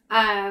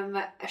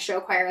 A show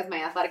choir was my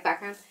athletic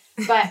background.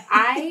 But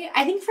I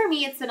think for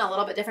me it's been a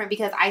little bit different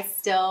because I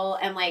still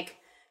am like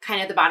kind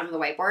of at the bottom of the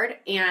whiteboard.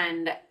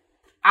 And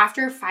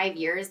after 5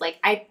 years, like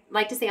I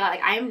like to say a lot,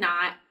 like I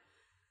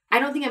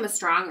don't think I'm a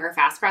strong or a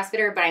fast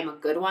CrossFitter, but I'm a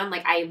good one.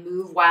 Like I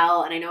move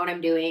well and I know what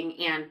I'm doing.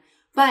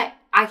 But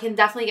I can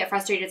definitely get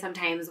frustrated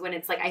sometimes when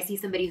it's like I see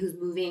somebody who's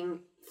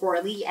moving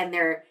poorly and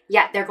they're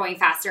going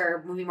faster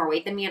or moving more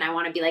weight than me, and I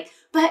want to be like,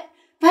 but,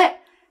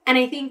 and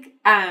I think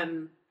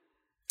I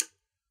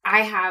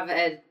have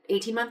an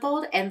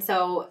 18-month-old, and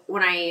so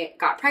when I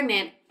got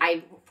pregnant,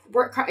 I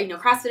worked,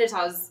 CrossFit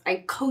until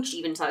I coached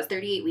even until I was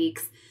 38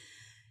 weeks,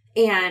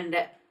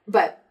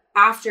 but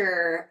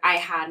after I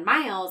had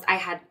Miles, I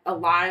had a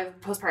lot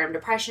of postpartum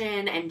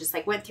depression and just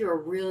like went through a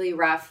really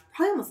rough,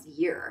 probably almost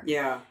year.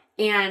 Yeah.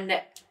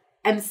 And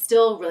I'm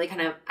still really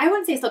kind of, I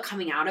wouldn't say still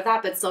coming out of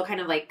that, but still kind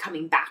of like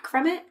coming back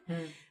from it.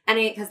 And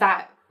because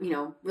that,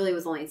 really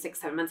was only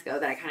 6-7 months ago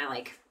that I kind of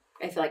like,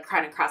 I feel like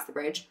kind of crossed the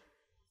bridge.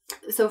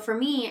 So for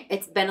me,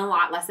 it's been a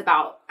lot less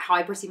about how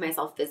I perceive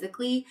myself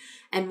physically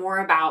and more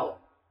about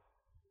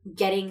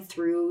getting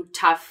through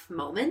tough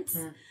moments.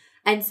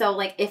 And so,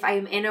 like, if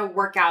I'm in a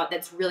workout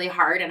that's really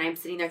hard and I'm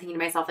sitting there thinking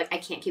to myself, like, I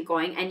can't keep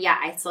going, and yet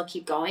I still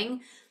keep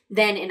going,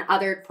 then in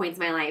other points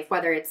in my life,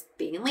 whether it's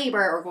being in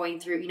labor or going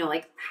through,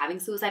 like, having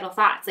suicidal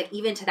thoughts, like,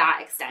 even to that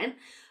extent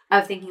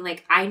of thinking,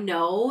 like, I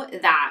know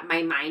that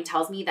my mind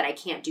tells me that I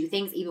can't do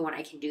things even when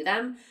I can do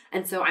them.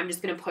 And so I'm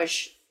just going to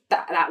push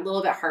that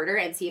little bit harder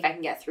and see if I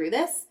can get through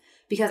this,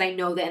 because I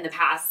know that in the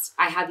past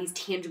I have these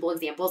tangible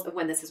examples of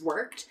when this has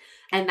worked,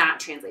 and that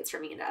translates for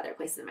me into other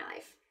places in my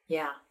life.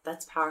 Yeah,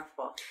 that's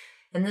powerful.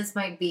 And this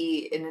might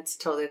be, and it's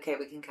totally okay,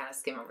 we can kind of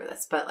skim over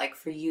this, but like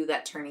for you,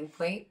 that turning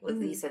point,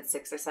 you said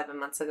 6 or 7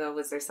 months ago,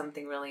 was there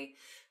something really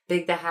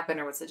big that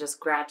happened, or was it just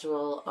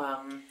gradual?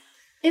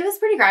 It was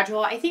pretty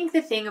gradual. I think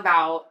the thing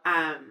about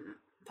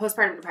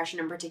postpartum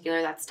depression in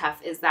particular that's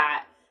tough is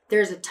that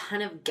there's a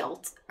ton of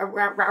guilt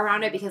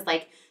around it, because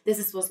like, this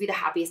is supposed to be the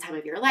happiest time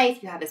of your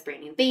life. You have this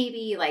brand new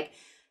baby. Like,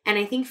 and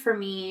I think for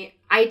me,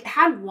 I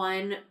had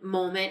one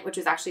moment, which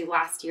was actually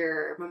last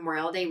year,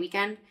 Memorial Day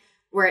weekend,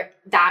 where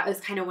that was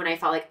kind of when I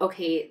felt like,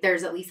 okay,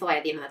 there's at least a light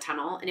at the end of the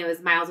tunnel. And it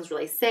was Miles was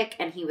really sick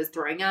and he was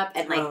throwing up.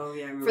 And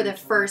like, for the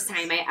first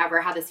time I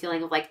ever had this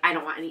feeling of like, I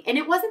don't want any, and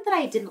it wasn't that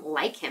I didn't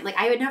like him. Like,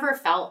 I had never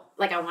felt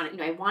like I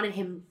wanted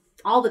him,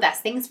 all the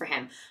best things for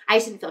him. I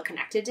just didn't feel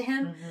connected to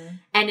him.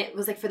 And it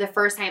was like, for the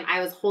first time I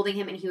was holding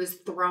him and he was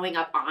throwing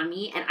up on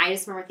me. And I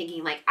just remember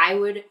thinking, like, I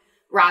would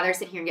rather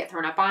sit here and get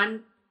thrown up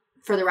on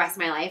for the rest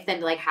of my life than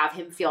to like have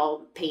him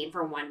feel pain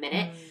for 1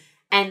 minute.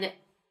 And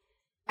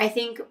I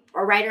think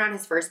right around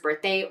his first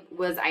birthday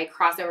was I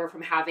crossed over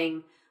from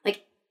having,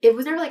 like, it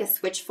was never like a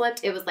switch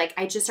flipped. It was like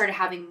I just started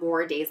having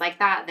more days like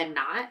that than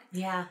not.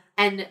 Yeah.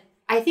 And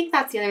I think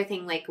that's the other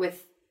thing, like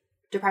with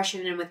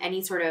depression and with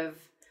any sort of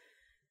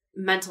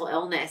mental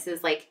illness,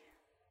 is like,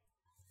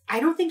 I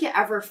don't think it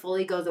ever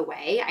fully goes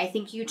away. I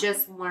think you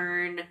just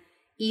learn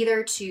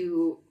either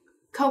to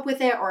cope with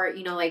it or,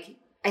 like,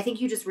 I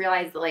think you just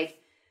realize that, like,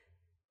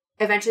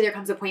 eventually there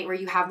comes a point where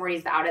you have more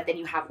days without it than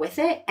you have with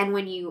it. And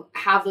when you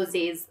have those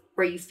days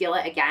where you feel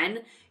it again,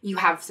 you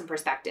have some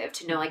perspective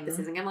to know, like, this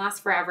isn't going to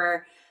last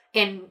forever.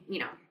 And,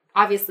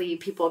 obviously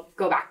people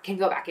can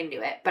go back and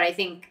do it. But I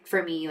think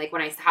for me, like,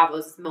 when I have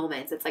those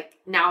moments, it's like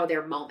now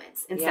they're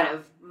moments instead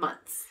of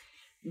months.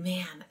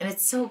 Man, and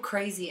it's so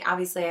crazy.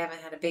 Obviously, I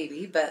haven't had a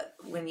baby, but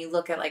when you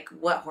look at like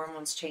what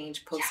hormones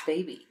change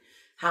post-baby,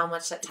 how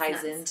much that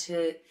ties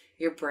into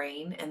your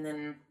brain, and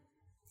then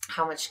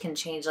how much can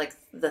change, like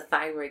the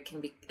thyroid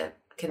can be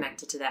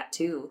connected to that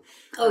too.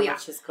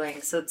 Much is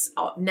going. So it's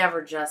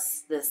never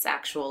just this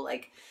actual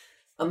like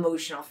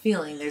emotional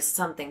feeling. There's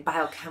something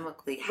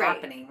biochemically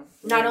happening.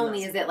 Not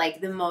only is it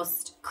like the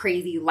most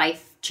crazy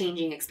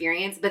life-changing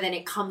experience, but then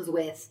it comes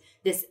with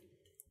this,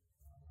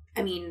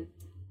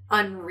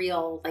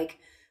 unreal, like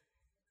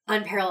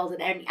unparalleled in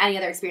any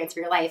other experience of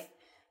your life,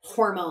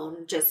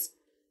 hormone just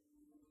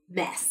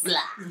mess. Blah.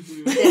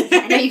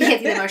 I know you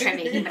can't see the motion I'm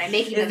making, but I'm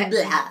making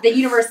the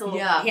universal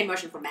hand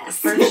motion for mess.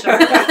 For sure.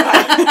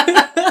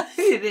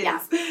 It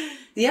is.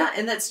 Yeah,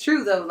 and that's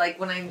true though. Like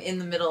when I'm in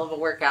the middle of a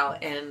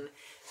workout and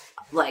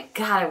like,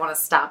 God, I want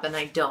to stop and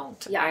I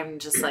don't. Yeah. I'm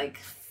just like,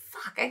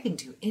 fuck, I can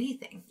do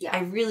anything. Yeah. I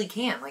really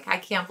can. Like, I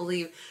can't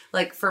believe,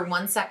 like, for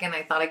 1 second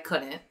I thought I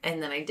couldn't,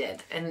 and then I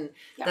did. And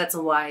that's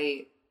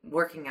why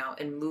working out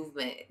and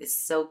movement is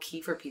so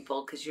key for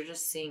people, because you're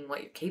just seeing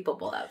what you're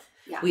capable of.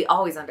 Yeah. We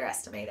always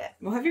underestimate it.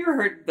 Well, have you ever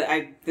heard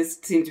that this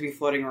seems to be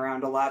floating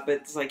around a lot, but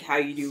it's like how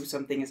you do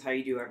something is how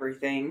you do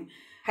everything.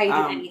 How you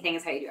do anything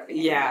is how you do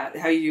everything. Yeah,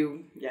 how you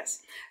do,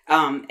 yes.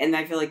 And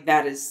I feel like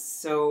that is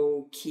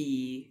so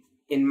key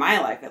in my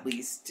life, at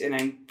least, and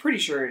I'm pretty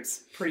sure it's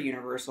pretty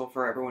universal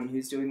for everyone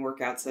who's doing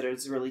workouts, that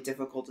it's really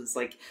difficult. Is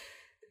like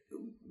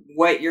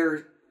what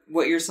your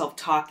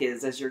self-talk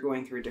is as you're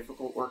going through a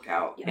difficult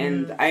workout. Yeah.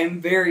 And I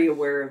am very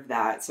aware of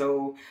that.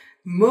 So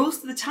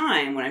most of the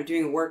time when I'm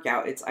doing a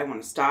workout, it's I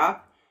want to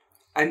stop.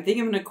 I'm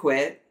thinking I'm going to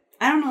quit.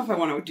 I don't know if I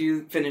want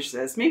to finish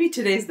this. Maybe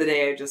today's the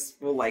day I just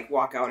will like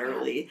walk out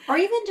early. Or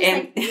even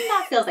just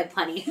that feels like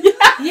plenty.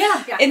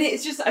 Yeah. And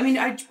it's just,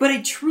 but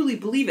I truly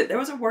believe it. There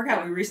was a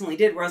workout we recently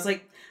did where I was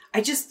like,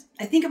 I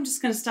think I'm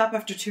just going to stop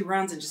after 2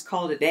 rounds and just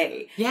call it a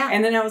day. Yeah.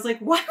 And then I was like,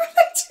 why would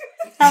I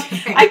do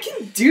that? I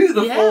can do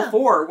the full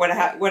 4,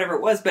 whatever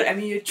it was. But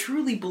I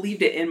truly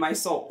believed it in my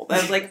soul.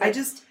 I was like,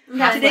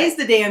 today's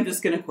the day I'm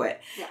just going to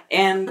quit. Yeah.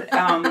 And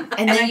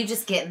then you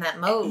just get in that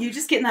mode. You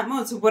just get in that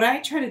mode. So what I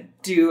try to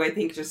do, I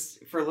think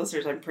just for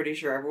listeners, I'm pretty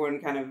sure everyone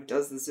kind of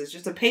does this, is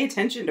just to pay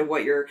attention to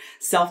what your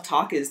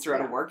self-talk is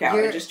throughout a workout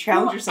and just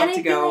challenge yourself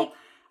to go,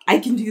 I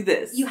can do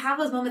this. You have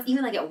those moments,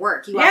 even like at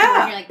work. You walk to work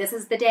and you're like, this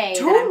is the day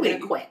that I'm going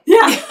to quit.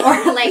 Yeah.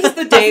 Or like, this is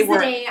the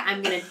day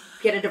I'm going to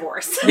get a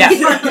divorce. Yeah.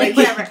 Like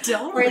whatever.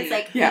 Totally. Where it's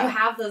like, you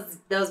have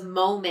those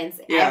moments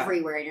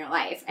everywhere in your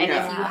life. And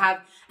if you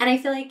have, and I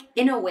feel like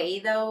in a way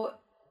though,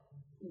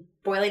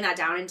 boiling that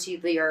down into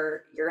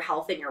your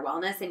health and your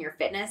wellness and your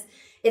fitness,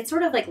 it's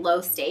sort of like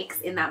low stakes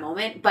in that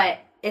moment, but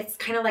it's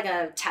kind of like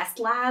a test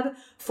lab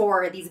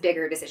for these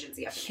bigger decisions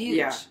you have to make.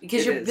 Huge.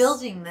 Because you're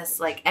building this,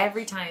 like,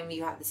 every time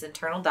you have this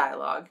internal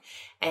dialogue,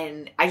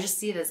 and I just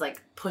see it as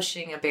like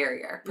pushing a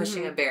barrier.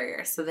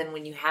 So then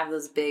when you have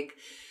those big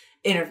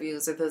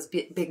interviews or those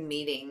big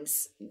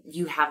meetings,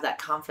 you have that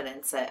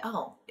confidence that,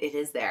 oh, it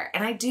is there.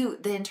 And I do,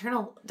 the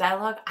internal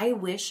dialogue, I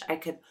wish I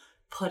could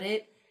put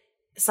it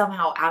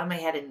somehow out of my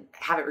head and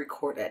have it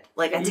recorded.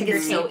 Like, I think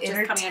it's so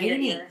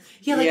entertaining.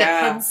 Yeah, like a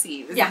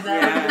pensieve. Yeah.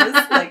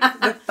 Like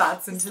the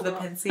thoughts into the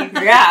pensieve.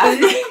 Yeah.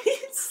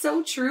 It's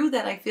so true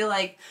that I feel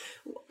like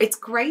it's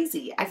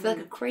crazy. I feel like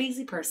a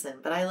crazy person,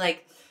 but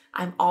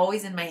I'm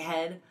always in my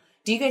head.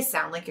 Do you guys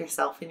sound like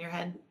yourself in your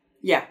head?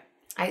 Yeah.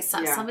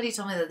 Somebody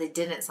told me that they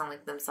didn't sound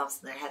like themselves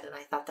in their head, and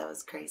I thought that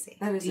was crazy.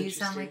 That is Do you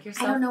sound like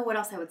yourself? I don't know what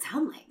else I would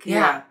sound like.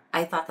 Yeah.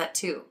 I thought that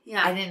too.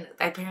 Yeah.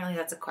 Apparently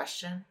that's a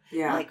question.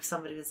 Yeah. Like,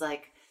 somebody was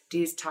like, do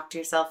you talk to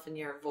yourself in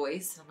your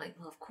voice? And I'm like,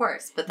 well, of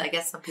course. But I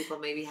guess some people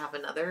maybe have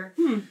another.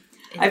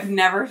 I've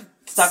never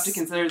stopped to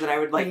consider that I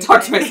would like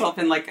talk to myself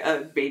in like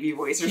a baby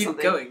voice or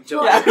something. Keep going,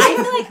 Joel. Well, I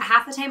feel like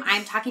half the time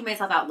I'm talking to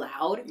myself out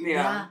loud.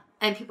 Yeah.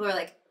 And people are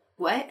like,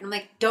 what? And I'm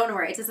like, don't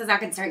worry, it just does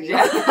not concern you.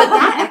 But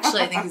that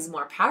actually I think is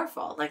more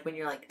powerful. Like when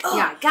you're like, oh,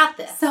 I got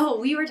this. So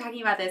we were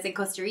talking about this in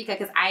Costa Rica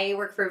because I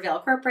work for Vail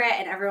Corporate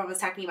and everyone was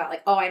talking about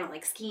like, oh, I don't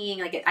like skiing.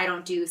 Like I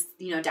don't do,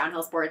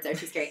 downhill sports. They're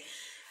too scary.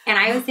 And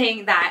I was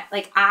saying that,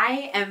 like,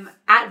 I am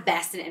at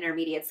best an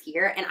intermediate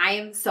skier, and I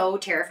am so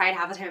terrified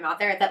half the time I'm out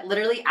there that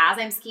literally as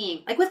I'm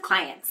skiing, like with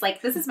clients, like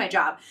this is my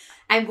job,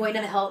 I'm going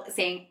down the hill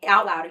saying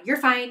out loud, you're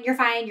fine,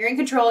 you're in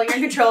control,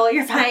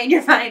 you're fine.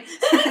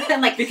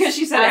 And like, because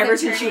she said ever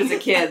since she was a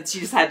kid, she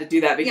just had to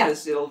do that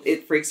because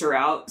it freaks her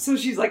out. So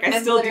she's like,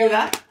 I still do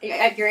that.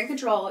 You're in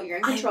control, you're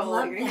in control.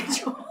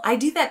 I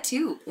do that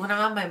too. When I'm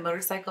on my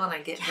motorcycle and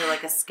I get into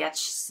like a sketch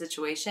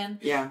situation,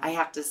 I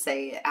have to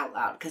say it out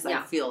loud because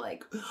I feel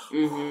like,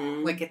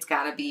 like it's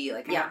gotta be,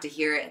 like I have to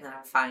hear it and then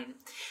I'm fine.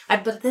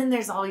 But then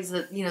there's always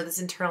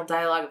this internal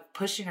dialogue of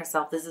pushing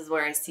ourselves. This is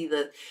where I see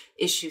the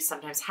issues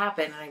sometimes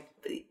happen.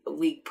 And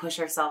we push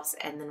ourselves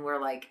and then we're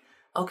like,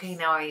 okay,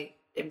 now I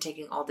am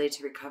taking all day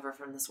to recover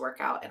from this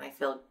workout and I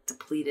feel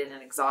depleted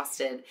and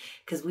exhausted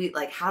because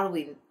how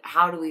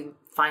do we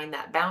find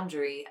that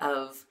boundary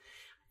of,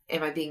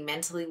 am I being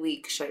mentally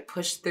weak? Should I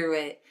push through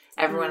it?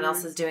 Everyone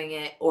else is doing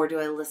it. Or do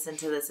I listen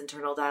to this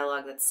internal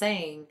dialogue that's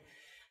saying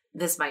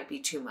this might be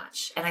too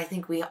much? And I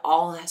think we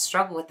all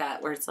struggle with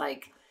that, where it's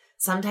like,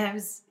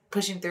 sometimes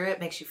pushing through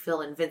it makes you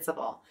feel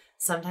invincible.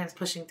 Sometimes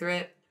pushing through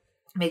it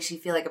makes you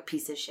feel like a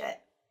piece of shit.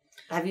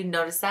 Have you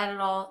noticed that at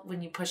all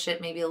when you push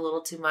it maybe a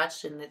little too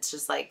much and it's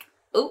just like,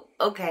 oh,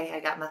 okay, I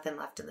got nothing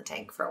left in the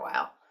tank for a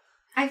while?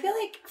 I feel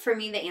like for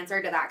me, the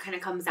answer to that kind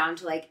of comes down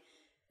to like,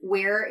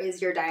 where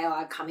is your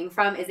dialogue coming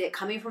from? Is it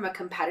coming from a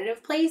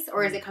competitive place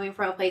or is it coming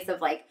from a place of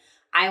like,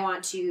 I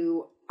want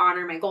to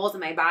honor my goals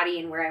and my body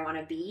and where I want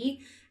to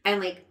be? And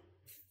like,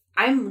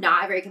 I'm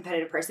not a very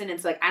competitive person.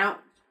 And so like, I don't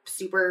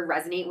super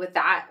resonate with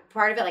that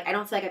part of it. Like, I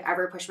don't feel like I've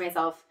ever pushed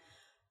myself.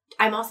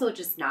 I'm also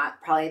just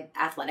not probably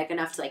athletic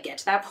enough to like get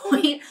to that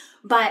point.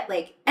 But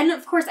like, and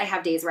of course I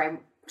have days where I'm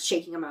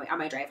shaking on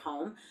my drive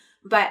home.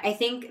 But I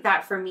think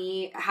that for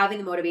me, having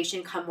the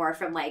motivation come more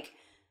from like,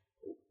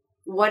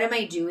 what am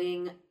I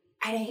doing?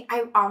 I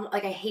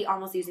hate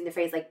almost using the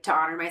phrase like to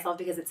honor myself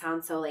because it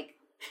sounds so like,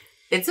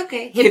 it's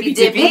okay. Hippy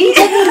dippy. It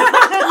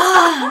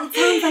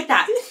sounds like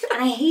that.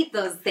 And I hate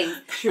those things.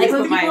 Should like,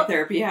 put my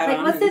therapy hat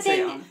on? What's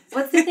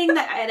the thing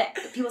that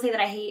people say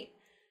that I hate?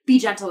 Be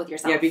gentle with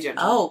yourself. Yeah, be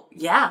gentle. Oh,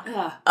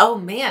 yeah. Oh,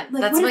 man.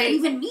 Like, that's what does it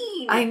even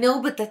mean? I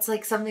know, but that's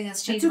like something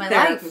that's changed my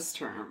life.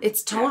 Term.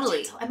 It's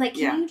totally. I'm like,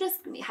 can you just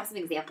have some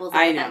examples of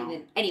I that know.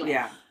 even? Anyway.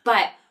 Yeah.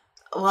 But.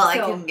 Well, I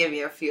can give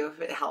you a few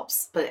if it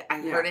helps, but I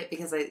heard it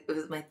because it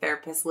was my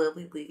therapist,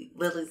 Lily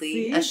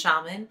Lee, a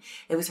shaman.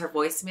 It was her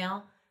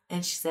voicemail,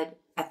 and she said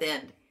at the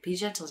end, be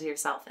gentle to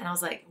yourself. And I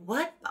was like,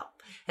 what?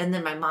 And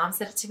then my mom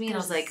said it to me, and I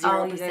was like,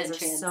 oh, you guys are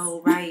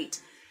so right.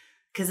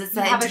 Because it's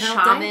that have a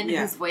shaman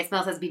whose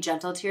voicemail says be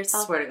gentle to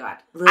yourself? Swear to God.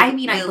 I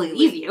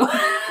believe you.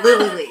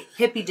 Lily Lee,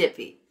 hippy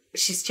dippy.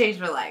 She's changed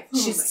my life. Oh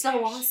She's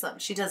so awesome.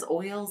 She does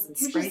oils and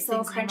sprays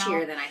so things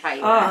crunchier than I thought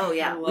you were. Oh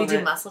yeah, we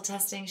do muscle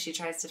testing. She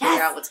tries to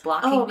figure out what's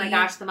blocking me. Oh my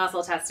gosh, the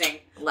muscle testing.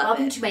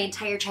 Welcome to my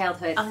entire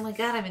childhood. Oh my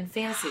God, I'm in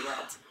fantasy world.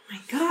 Oh my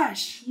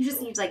gosh. You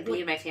just need to like be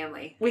in my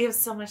family. We have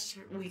so much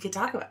we could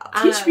talk about.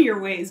 Teach me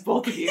your ways,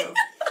 both of you.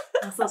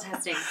 Muscle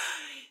testing.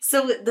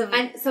 So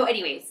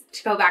anyways,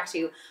 to go back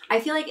to, I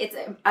feel like it's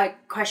a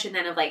question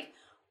then of like,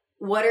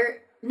 what are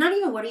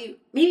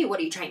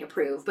you trying to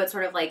prove, but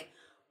sort of like,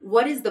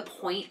 what is the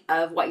point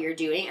of what you're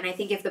doing? And I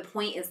think if the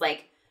point is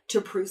like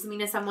to prove something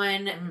to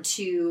someone,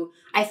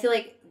 I feel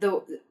like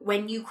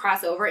when you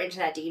cross over into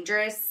that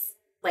dangerous,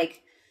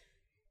 like,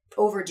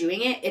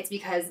 overdoing it, it's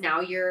because now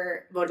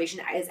your motivation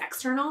is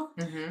external.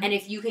 Mm-hmm. And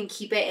if you can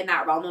keep it in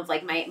that realm of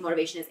like, my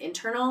motivation is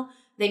internal,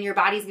 then your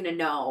body's going to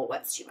know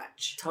what's too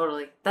much.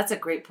 Totally. That's a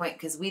great point,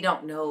 because we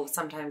don't know.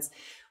 Sometimes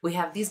we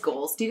have these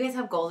goals. Do you guys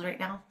have goals right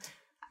now?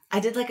 I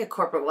did like a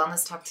corporate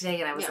wellness talk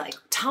today, and I was like,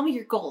 tell me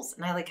your goals.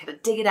 And I like had to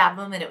dig it out of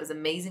them, and it was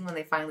amazing when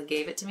they finally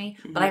gave it to me.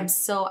 Mm-hmm. But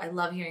I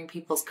love hearing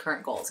people's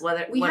current goals,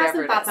 we have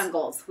some thoughts on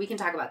goals. We can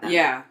talk about that.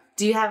 Yeah.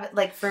 Do you have,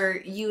 like, for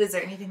you, is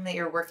there anything that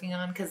you're working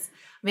on? Because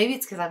maybe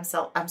it's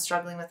because I'm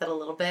struggling with it a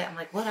little bit. I'm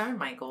like, what are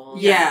my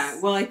goals? Yeah.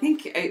 Well, I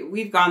think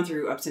we've gone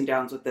through ups and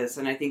downs with this.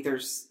 And I think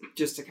there's,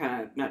 just to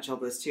kind of nutshell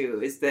this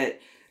too, is that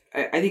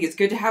I think it's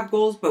good to have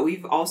goals, but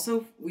we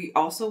also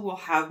will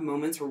have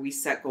moments where we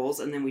set goals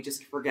and then we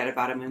just forget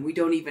about them, and we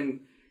don't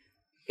even.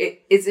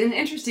 It's an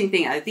interesting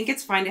thing. I think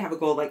it's fine to have a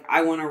goal like,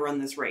 I want to run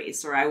this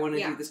race, or I want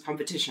to do this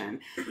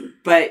competition.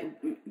 But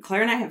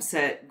Claire and I have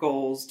set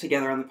goals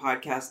together on the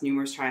podcast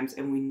numerous times,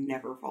 and we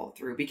never follow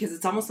through, because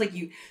it's almost like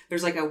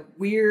there's like a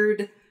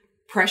weird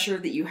pressure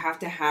that you have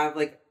to have,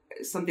 like,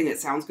 something that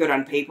sounds good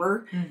on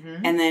paper,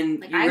 mm-hmm. and then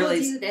like, I will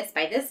do this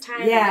by this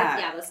time.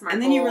 The smart.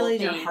 And then you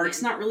realize your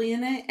heart's not really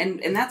in it,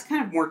 and that's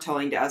kind of more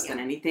telling to us than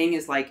anything.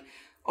 Is like,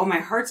 oh, my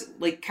heart's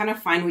like, kind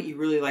of find what you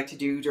really like to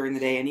do during the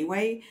day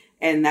anyway,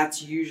 and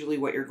that's usually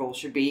what your goal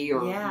should be,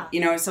 or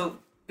so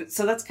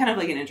that's kind of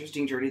like an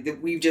interesting journey that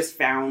we've just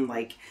found.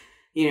 Like,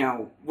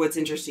 what's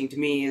interesting to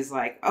me is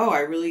like, oh,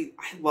 I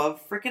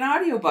love freaking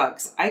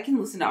audiobooks. I can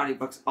listen to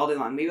audiobooks all day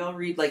long. Maybe I'll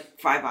read like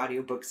 5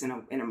 audiobooks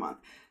in a month.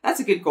 That's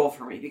a good goal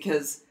for me,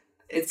 because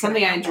it's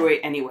something I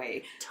enjoy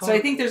anyway. Totally. So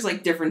I think there's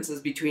like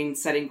differences between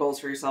setting goals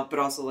for yourself, but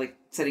also like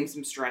setting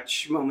some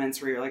stretch moments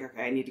where you're like,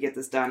 okay, I need to get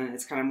this done, and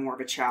it's kind of more of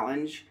a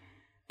challenge.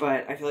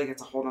 But I feel like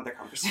it's a whole nother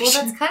conversation.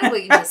 Well, that's kind of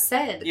what you just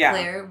said,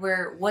 Claire,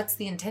 where what's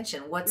the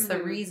intention? What's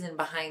the reason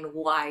behind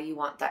why you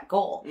want that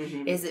goal?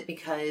 Mm-hmm. Is it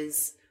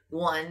because,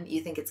 1, you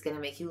think it's going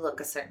to make you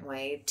look a certain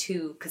way?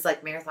 2, because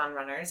like marathon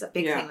runners, a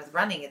big thing with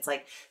running, it's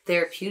like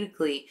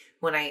therapeutically,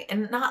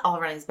 and not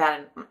all running is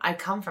bad. And I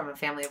come from a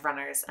family of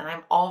runners, and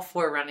I'm all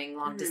for running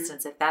long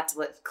distance if that's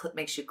what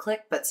makes you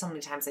click. But so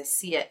many times I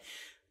see it,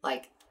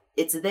 like,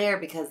 it's there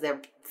because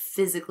they're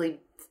physically,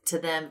 to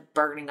them,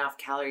 burning off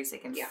calories. They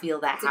can feel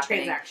that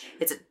happening.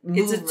 It's a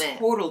movement. It's a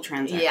total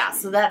transaction. Yeah,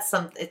 so that's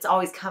it's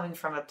always coming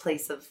from a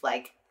place of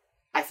like,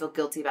 I feel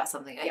guilty about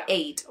something I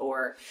ate,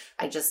 or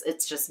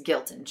it's just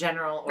guilt in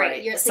general,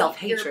 or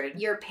self-hatred.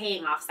 You're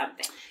paying off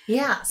something.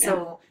 Yeah.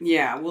 So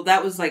well,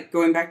 that was like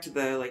going back to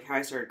the like how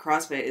I started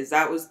CrossFit.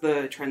 That was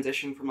the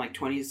transition from like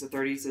 20s to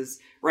 30s. Is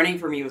running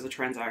for me was a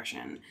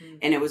transaction,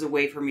 and it was a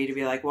way for me to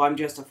be like, well, I'm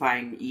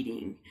justifying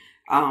eating.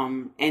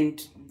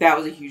 And that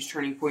was a huge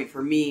turning point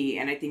for me.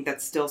 And I think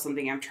that's still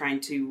something I'm trying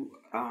to,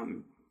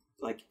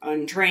 like,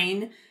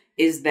 untrain,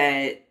 is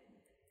that,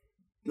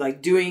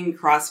 like, doing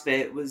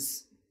CrossFit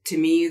was, to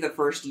me, the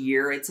first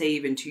year, I'd say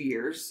even 2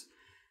 years,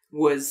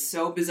 was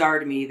so bizarre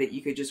to me that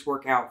you could just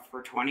work out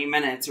for 20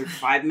 minutes or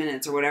 5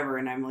 minutes or whatever.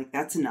 And I'm like,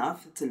 that's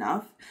enough. It's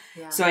enough.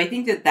 Yeah. So I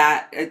think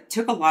that it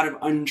took a lot of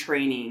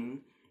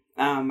untraining,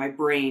 my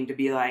brain to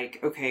be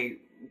like, okay,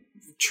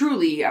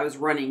 truly, I was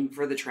running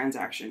for the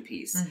transaction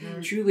piece.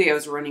 Mm-hmm. Truly, I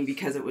was running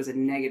because it was a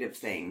negative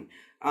thing.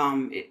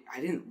 I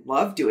didn't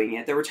love doing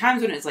it. There were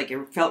times when it's like,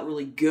 it felt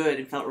really good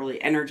and felt really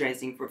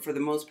energizing. But for the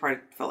most part,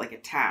 it felt like a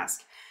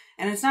task.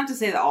 And it's not to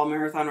say that all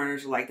marathon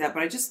runners are like that,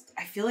 but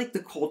I feel like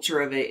the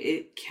culture of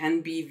it can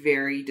be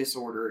very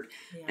disordered.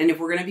 Yeah. And if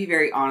we're going to be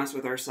very honest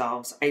with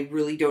ourselves, I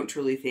really don't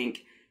truly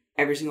think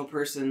every single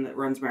person that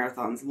runs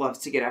marathons loves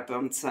to get up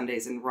on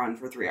Sundays and run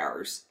for 3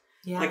 hours.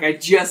 Yeah. Like, I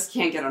just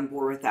can't get on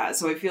board with that.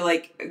 So I feel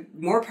like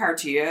more power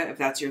to you if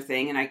that's your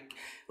thing. And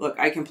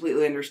I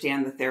completely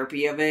understand the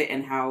therapy of it,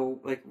 and how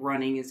like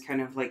running is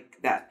kind of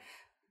like that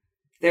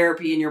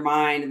therapy in your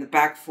mind and the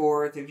back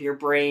forth of your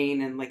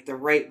brain, and like the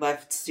right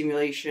left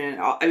stimulation.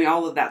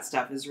 All of that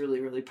stuff is really,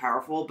 really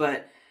powerful,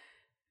 but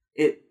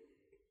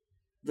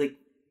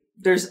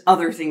there's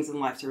other things in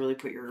life to really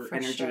put your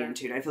energy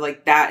into. And I feel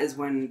like that is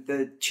when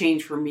the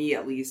change for me,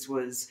 at least,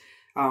 was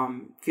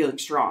feeling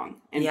strong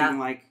and being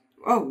like,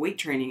 oh, weight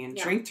training and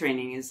strength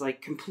training is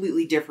like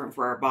completely different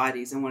for our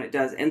bodies and what it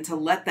does. And to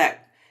let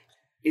that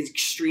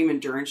extreme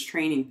endurance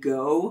training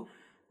go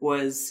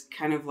was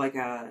kind of like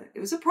it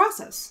was a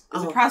process. It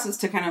was a process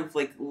to kind of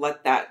like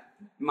let that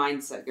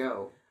mindset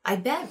go. I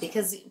bet,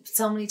 because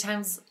so many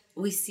times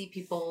we see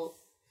people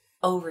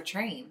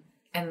overtrain,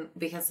 and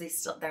because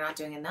they're not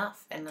doing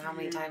enough. And how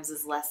many times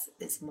is less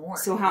is more?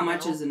 So how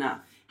much is enough?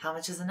 How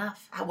much is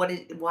enough?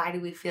 Why do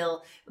we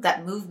feel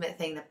that movement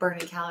thing, that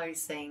burning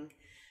calories thing?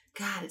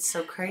 God, it's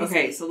so crazy.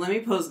 Okay, so let me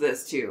pose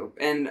this too.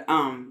 And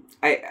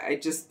I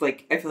just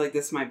like, I feel like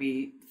this might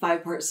be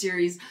 5-part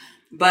series,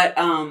 but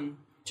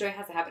Joy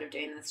has a habit of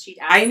doing this. She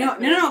I know,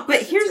 no.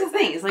 But here's the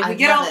thing: is like we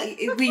get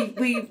all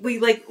we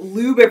like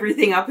lube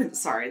everything up. And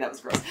sorry, that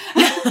was gross.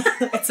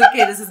 It's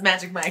okay. This is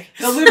Magic Mike.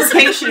 The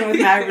lubrication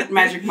with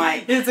Magic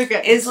Mike. It's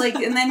okay. It's like,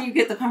 and then you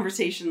get the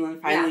conversation, and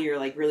then finally you're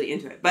like really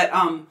into it. But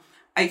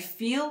I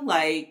feel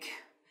like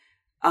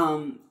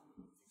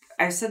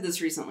I've said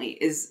this recently.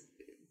 Is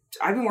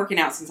I've been working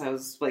out since I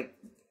was like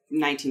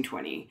 19,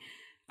 20.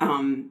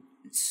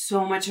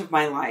 So much of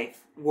my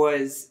life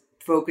was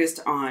focused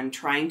on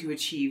trying to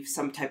achieve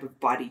some type of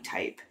body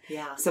type.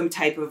 Yeah. Some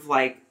type of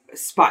like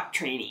spot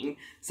training.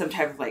 Some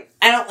type of like,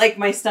 I don't like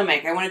my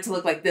stomach. I want it to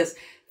look like this.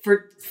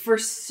 For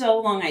so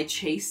long, I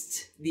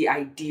chased the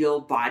ideal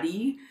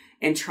body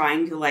and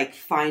trying to like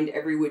find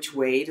every which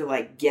way to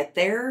like get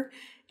there.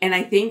 And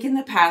I think in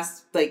the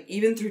past, like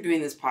even through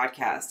doing this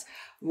podcast,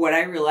 what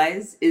I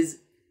realized is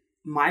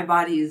my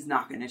body is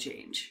not going to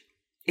change.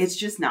 It's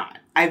just not.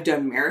 I've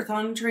done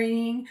marathon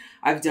training.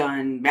 I've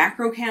done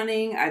macro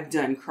counting. I've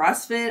done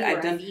CrossFit.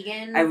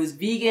 Vegan. I was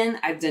vegan.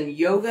 I've done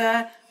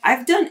yoga.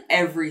 I've done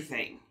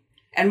everything.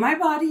 And my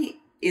body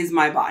is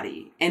my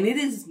body. And it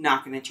is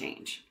not going to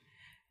change.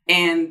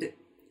 And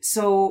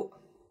so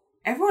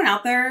everyone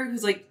out there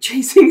who's like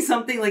chasing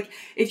something, like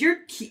if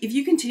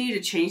you continue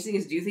to change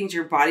things, do things,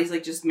 your body's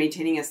like just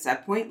maintaining a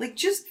set point, like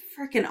just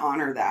freaking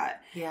honor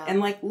that. Yeah. And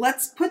like,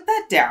 let's put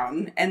that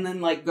down and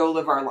then like go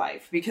live our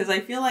life. Because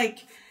I feel like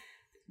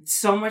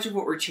so much of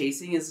what we're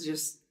chasing is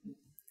just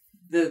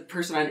the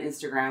person on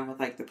Instagram with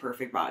like the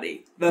perfect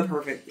body, the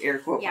perfect air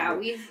quote. Yeah.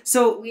 body.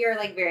 We are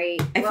like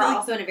we're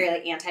also in a very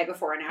like anti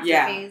before and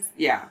after phase.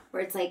 Yeah.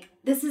 Where it's like,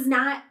 this is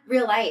not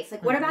real life.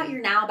 Like, what about your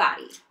now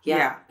body?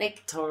 Yeah.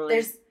 Like,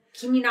 totally.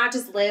 Can you not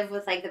just live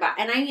with like the body?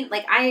 And I mean,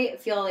 like, I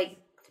feel like,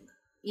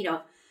 you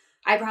know,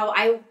 I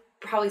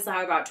probably still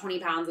have about 20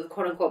 pounds of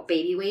quote unquote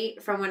baby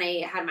weight from when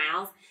I had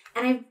Miles.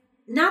 And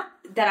not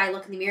that I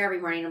look in the mirror every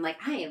morning and I'm like,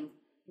 I am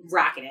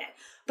rocking it.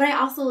 But I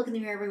also look in the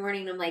mirror every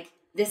morning and I'm like,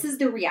 this is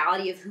the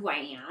reality of who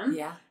I am.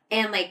 Yeah.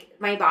 And like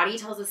my body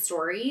tells a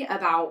story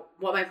about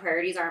what my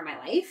priorities are in my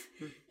life.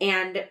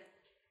 And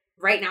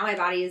right now my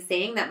body is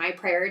saying that my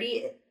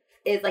priority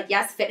is like,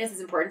 yes, fitness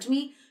is important to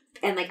me.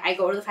 And like I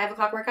go to the 5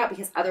 o'clock workout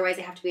because otherwise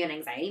I have to be on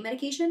anxiety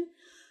medication.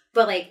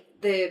 But like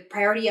the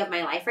priority of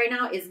my life right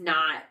now is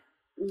not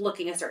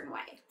looking a certain way.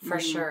 For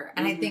sure.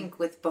 And I think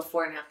with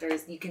before and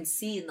afters, you can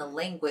see in the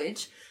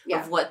language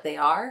of what they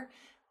are,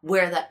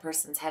 where that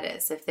person's head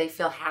is. If they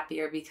feel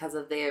happier because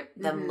of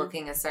them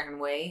looking a certain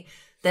way,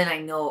 then I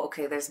know,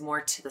 okay, there's more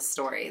to the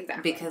story.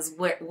 Exactly. Because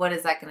what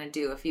is that going to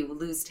do? If you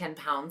lose 10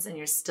 pounds and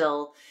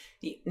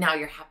now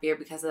you're happier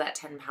because of that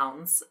 10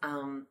 pounds,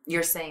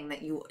 you're saying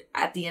that you,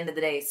 at the end of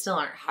the day, still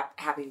aren't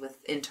happy with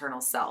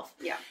internal self.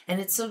 Yeah.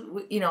 And it's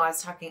so,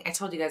 I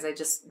told you guys I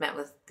just met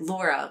with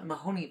Laura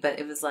Mahoney, but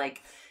it was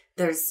like,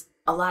 there's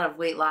a lot of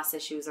weight loss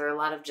issues or a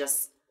lot of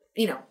just,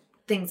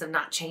 things of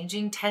not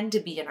changing tend to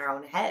be in our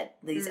own head.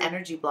 These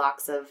energy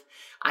blocks of,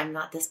 I'm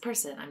not this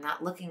person. I'm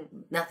not looking,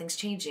 nothing's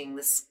changing.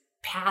 This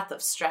path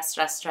of stress.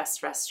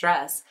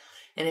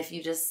 And if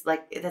you just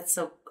that's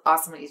so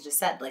awesome what you just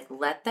said, like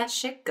let that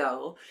shit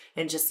go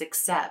and just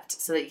accept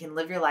so that you can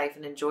live your life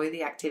and enjoy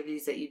the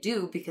activities that you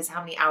do, because how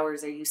many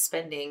hours are you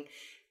spending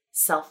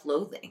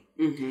self-loathing?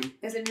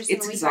 It's interesting.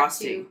 It's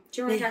exhausting.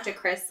 Do you remember we talked to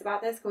Chris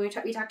about this? When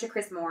we talked to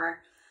Chris Moore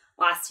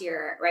last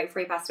year, right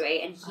before he passed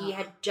away, and he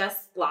had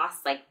just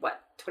lost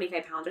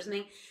 25 pounds or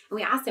something. And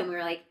we asked him, we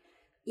were like,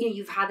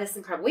 you've had this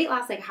incredible weight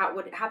loss, like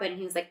what happened? And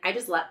he was like,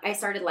 I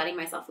started letting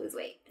myself lose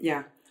weight.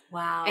 Yeah.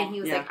 Wow. And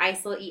he was like, I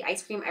still eat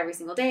ice cream every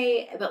single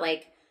day, but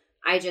I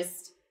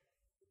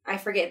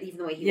forget even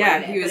the way he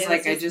worded it. He was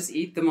like, I just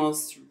eat the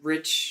most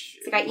rich,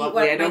 I eat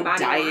lovely, what I don't my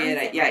body diet.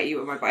 wants. I eat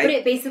what my body. But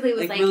it basically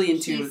was really in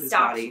tune with he his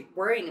stopped body.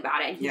 worrying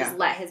about it, and he just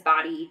let his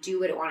body do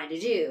what it wanted to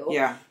do.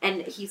 Yeah.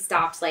 And he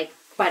stopped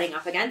butting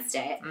up against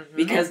it.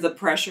 Because the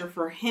pressure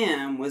for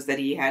him was that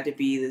he had to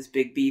be this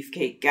big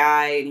beefcake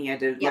guy and he had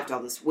to lift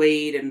all this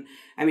weight. And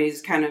I mean,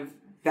 it's kind of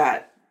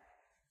that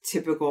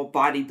typical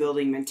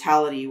bodybuilding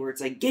mentality where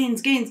it's like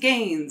gains.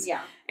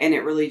 Yeah. And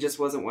it really just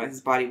wasn't what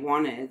his body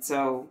wanted.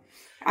 So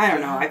I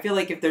don't know. I feel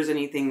like if there's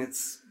anything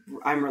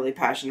I'm really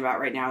passionate about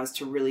right now is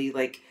to really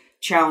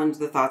challenge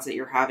the thoughts that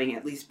you're having,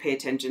 at least pay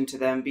attention to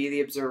them, be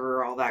the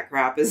observer, all that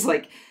crap is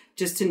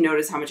just to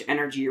notice how much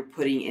energy you're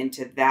putting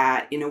into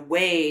that. In a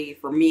way,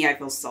 for me, I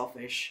feel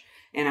selfish.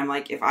 And I'm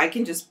like, if I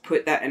can just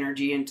put that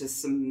energy into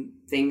some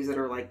things that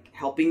are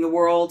helping the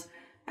world,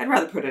 I'd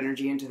rather put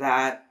energy into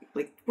that.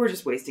 We're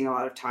just wasting a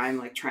lot of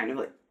time, trying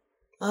to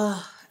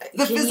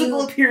the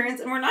physical appearance.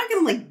 And we're not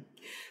going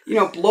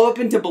to blow up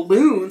into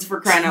balloons,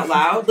 for crying out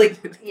loud. We're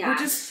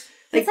just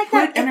it's put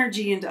that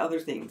energy into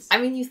other things.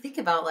 I mean, you think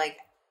about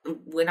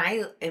when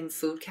I am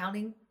food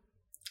counting,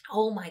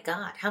 oh my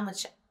God, how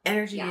much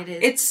energy it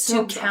is. It's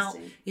so to count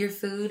your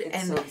food.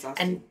 It's so exhausting.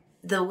 And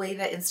the way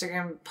that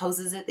Instagram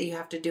poses it, that you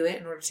have to do it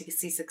in order to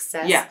see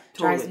success,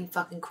 drives me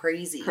fucking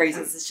crazy.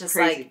 It's just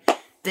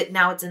that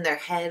now it's in their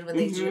head when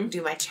they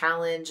do my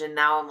challenge, and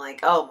now I'm like,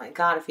 oh my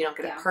God, if you don't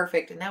get it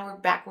perfect, and now we're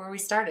back where we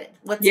started.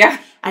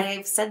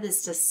 I've said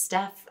this to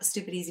Steph,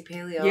 Stupid Easy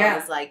Paleo. I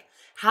was like,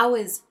 how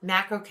is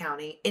macro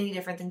counting any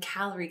different than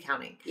calorie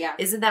counting? Yeah.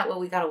 Isn't that what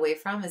we got away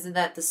from? Isn't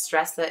that the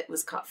stress that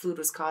food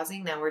was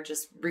causing? Now we're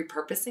just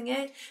repurposing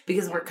it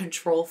because we're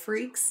control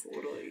freaks.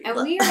 Totally. And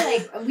we are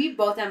like, we've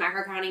both done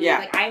macro counting. Yeah.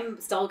 Like, I'm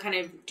still kind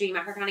of doing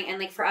macro counting. And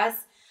like, for us,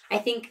 I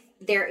think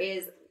there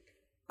is,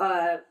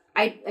 I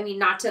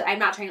mean, I'm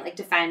not trying to like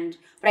defend,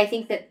 but I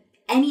think that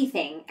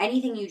anything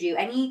you do,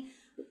 any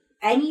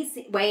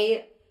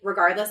way,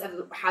 regardless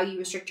of how you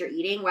restrict your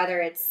eating, whether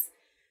it's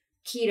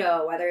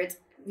keto, whether it's,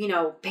 you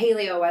know,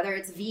 paleo, whether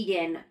it's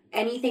vegan,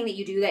 anything that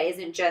you do that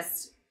isn't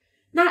just,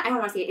 I don't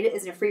want to say it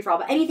isn't a free-for-all,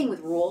 but anything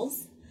with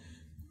rules,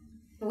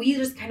 we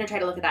just kind of try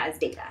to look at that as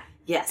data.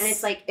 Yes. And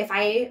it's like, if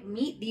I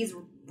meet these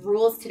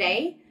rules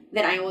today,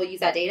 then I will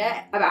use that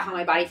data about how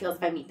my body feels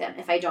if I meet them.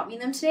 If I don't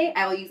meet them today,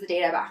 I will use the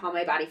data about how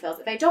my body feels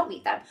if I don't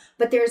meet them.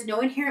 But there's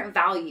no inherent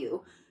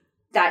value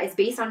that is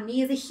based on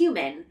me as a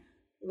human,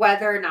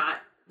 whether or not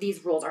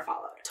these rules are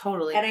followed.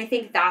 Totally. And I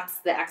think that's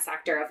the X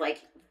factor of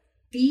like,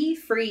 be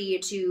free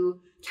to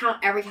count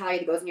every calorie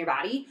that goes in your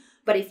body.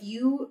 But if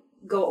you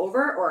go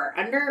over or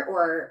under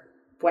or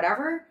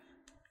whatever,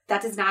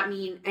 that does not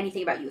mean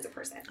anything about you as a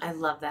person. I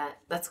love that.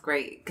 That's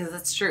great because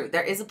that's true.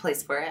 There is a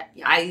place for it.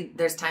 Yeah.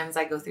 There's times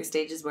I go through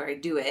stages where I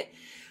do it.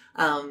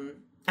 I'm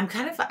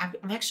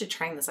actually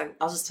trying this.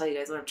 I'll just tell you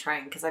guys what I'm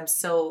trying because I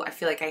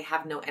feel like I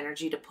have no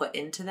energy to put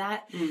into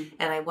that.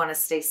 And I want to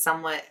stay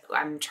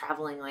I'm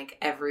traveling like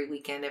every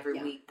weekend,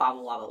 every week, blah,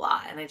 blah, blah, blah,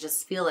 blah. And I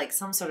just feel like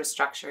some sort of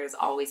structure is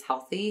always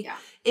healthy. Yeah.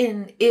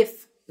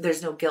 If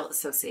there's no guilt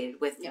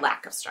associated with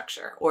lack of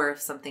structure or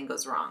if something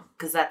goes wrong,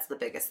 because that's the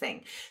biggest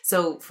thing.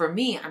 So for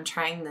me, I'm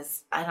trying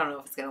this. I don't know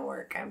if it's going to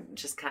work. I'm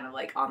just kind of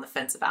like on the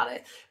fence about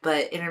it,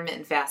 but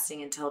intermittent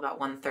fasting until about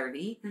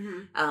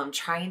 1:30,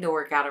 trying to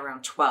work out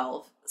around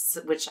 12,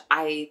 which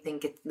I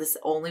think this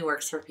only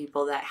works for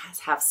people that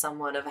have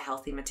somewhat of a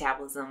healthy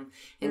metabolism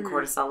and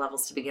cortisol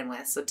levels to begin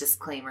with. So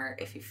disclaimer,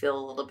 if you feel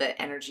a little bit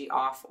energy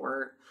off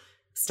or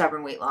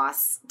stubborn weight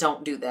loss,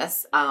 don't do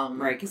this.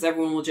 Right, because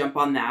everyone will jump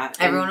on that.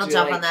 Everyone will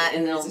jump on that,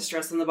 and there's a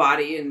stress in the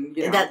body, and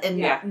you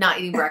know, not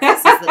eating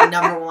breakfast is the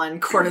number one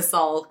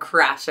cortisol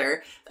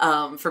crasher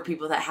for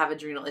people that have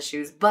adrenal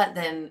issues. But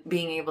then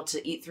being able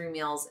to eat 3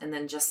 meals and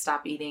then just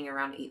stop eating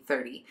around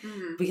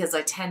 8:30, because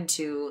I tend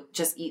to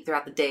just eat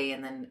throughout the day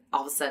and then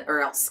all of a sudden,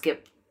 or I'll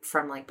skip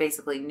from like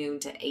basically noon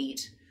to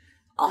 8.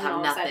 I'll have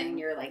all nothing. Of a sudden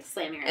you're like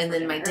slamming your and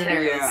then my dinner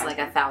is like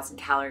 1,000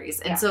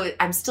 calories. And so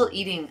I'm still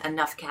eating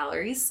enough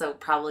calories. So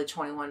probably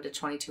 2,100 to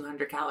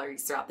 2,200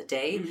 calories throughout the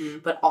day,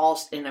 but all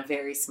in a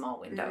very small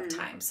window of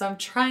time. So I'm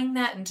trying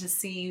that and to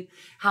see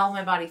how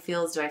my body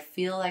feels. Do I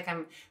feel like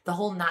the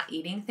whole not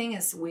eating thing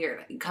is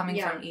weird. Coming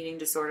from eating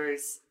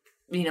disorders,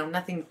 you know,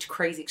 nothing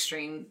crazy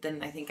extreme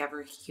than I think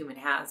every human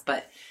has,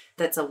 but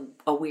that's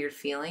a weird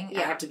feeling.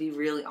 I have to be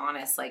really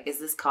honest. Like, is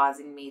this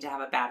causing me to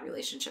have a bad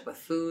relationship with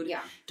food?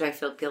 Yeah. Do I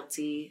feel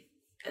guilty,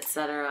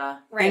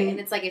 etc.? Right. And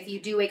it's like, if you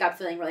do wake up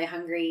feeling really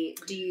hungry,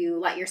 do you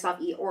let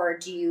yourself eat, or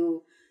do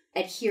you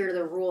adhere to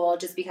the rule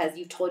just because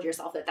you've told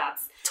yourself that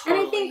that's... Totally.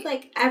 And I think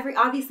like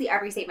obviously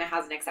every statement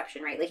has an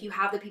exception, right? Like, you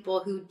have the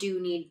people who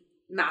do need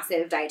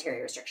massive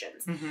dietary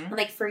restrictions. And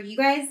like, for you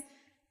guys,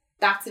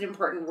 that's an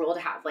important rule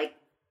to have. Like,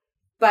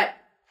 but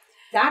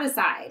that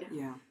aside,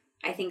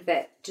 I think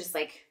that just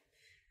like,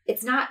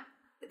 it's not,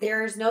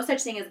 there's no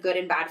such thing as good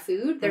and bad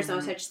food. There's no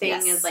such thing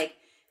as like,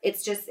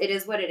 it's just, it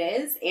is what it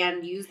is,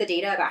 and use the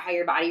data about how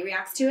your body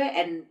reacts to it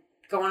and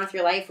go on with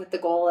your life with the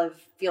goal of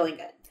feeling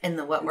good. And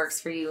what works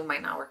for you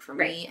might not work for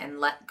me, and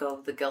let go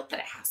of the guilt that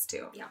it has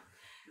to. Yeah.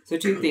 So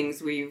 2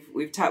 things, we've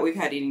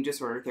had eating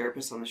disorder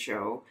therapists on the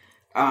show,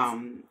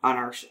 on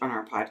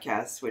our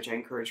podcast, which I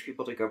encourage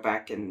people to go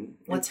back and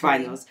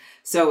find those.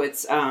 So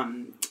it's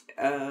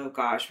oh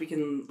gosh, we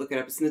can look it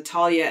up. It's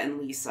Natalia and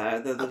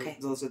Lisa.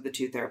 Those are the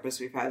 2 therapists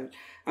we've had.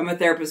 I'm a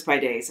therapist by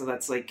day, so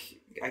that's like,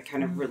 I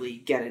kind of really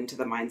get into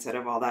the mindset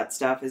of all that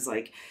stuff. Is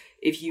like,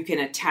 if you can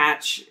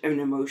attach an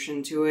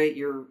emotion to it,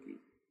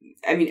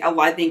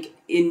 I think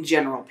in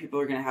general, people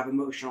are going to have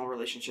emotional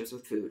relationships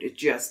with food.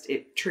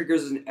 It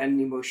triggers an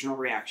emotional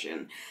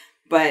reaction.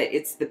 But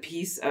it's the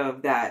piece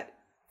of that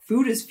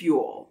food is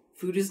fuel.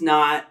 Food is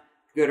not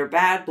good or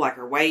bad, black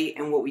or white.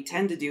 And what we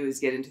tend to do is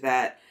get into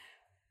that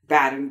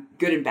bad and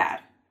good and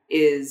bad.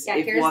 Here's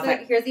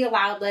the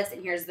allowed list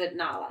and here's the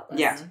not allowed list.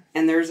 Yeah,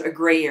 and there's a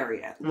gray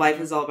area. Life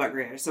is all about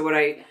gray area. So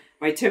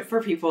my tip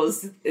for people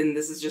is, and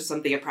this is just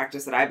something, a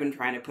practice that I've been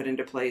trying to put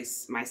into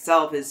place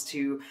myself, is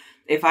to,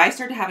 if I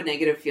start to have a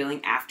negative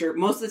feeling after,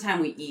 most of the time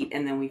we eat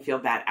and then we feel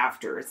bad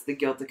after. It's the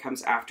guilt that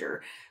comes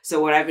after.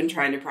 So what I've been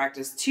trying to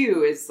practice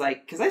too is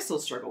like, because I still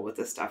struggle with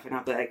this stuff, and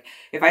I'll be like,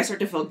 if I start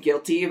to feel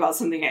guilty about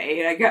something I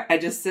ate, I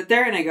just sit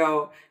there and I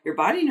go, your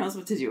body knows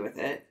what to do with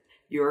it.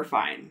 You're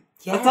fine.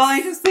 Yes. That's all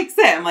I just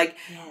say. I'm like,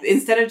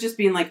 instead of just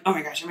being like, oh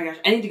my gosh,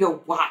 I need to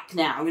go walk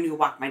now. I'm going to go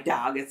walk my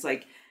dog. It's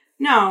like,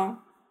 no,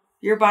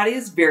 your body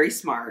is very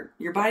smart.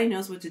 Your body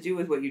knows what to do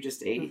with what you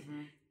just ate.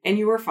 And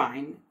you are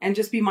fine. And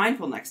just be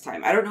mindful next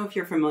time. I don't know if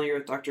you're familiar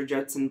with Dr.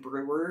 Judson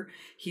Brewer.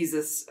 He's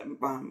this,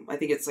 I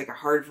think it's like a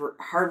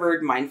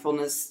Harvard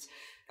mindfulness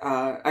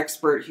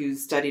expert who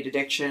studied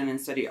addiction and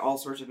studied all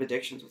sorts of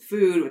addictions with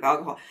food, with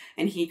alcohol.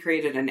 And he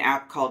created an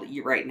app called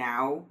Eat Right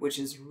Now, which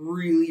is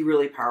really,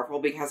 really powerful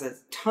because it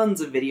has tons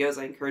of videos.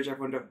 I encourage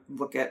everyone to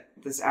look at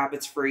this app.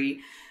 It's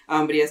free.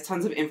 But he has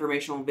tons of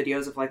informational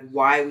videos of like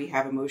why we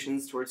have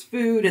emotions towards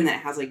food. And then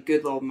it has like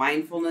good little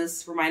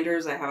mindfulness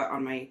reminders. I have it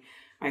on my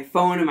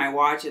phone and my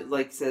watch. It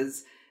like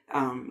says,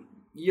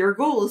 your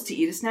goal is to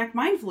eat a snack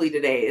mindfully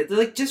today. It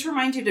like just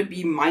reminds you to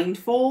be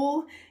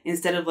mindful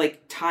instead of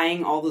like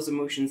tying all those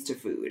emotions to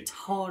food.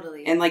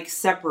 Totally. And like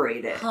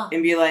separate it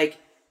and be like,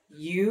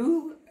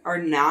 you are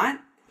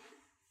not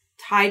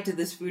tied to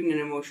this food in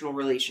an emotional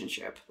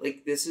relationship.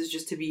 Like this is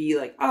just to be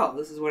like, oh,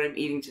 this is what I'm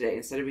eating today.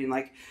 Instead of being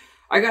like,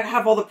 I gotta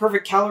have all the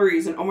perfect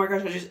calories and oh my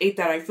gosh, I just ate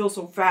that. I feel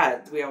so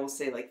fat. We always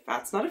say like,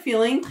 fat's not a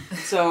feeling.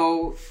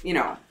 So, you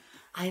know.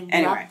 I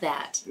love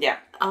that. Yeah.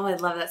 Oh, I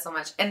love that so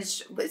much. And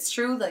it's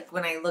true. Like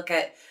when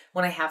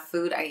I have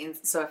food,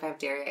 so if I have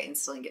dairy, I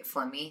instantly get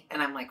phlegmy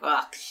and I'm like,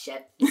 oh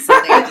shit,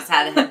 something I just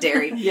had to have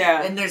dairy.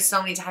 Yeah. And there's so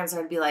many times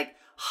where I'd be like,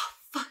 oh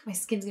fuck, my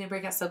skin's going to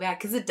break out so bad.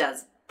 Cause it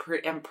does.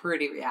 I'm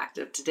pretty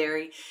reactive to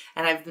dairy.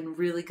 And I've been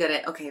really good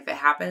at, okay, if it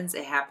happens,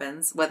 it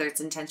happens, whether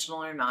it's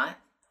intentional or not.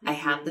 Mm-hmm. I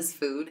have this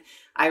food.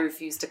 I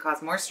refuse to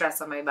cause more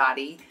stress on my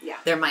body. Yeah.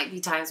 There might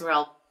be times where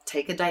I'll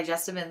take a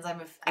digestive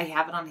enzyme if I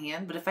have it on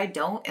hand, but if I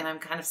don't and I'm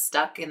kind of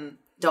stuck and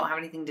don't have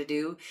anything to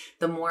do,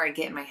 the more I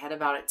get in my head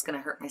about it, it's going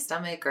to hurt my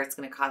stomach or it's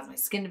going to cause my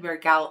skin to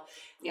break out,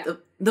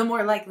 the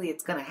more likely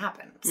it's going to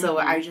happen. Mm-hmm. So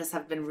I just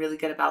have been really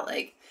good about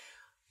like,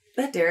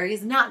 that dairy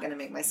is not going to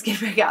make my skin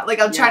break out. Like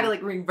I'll try to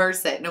like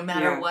reverse it no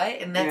matter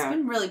what. And that's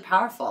been really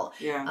powerful.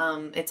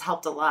 Yeah. It's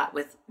helped a lot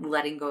with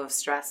letting go of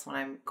stress when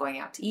I'm going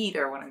out to eat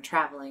or when I'm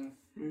traveling.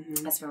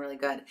 Mm-hmm. That's been really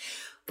good.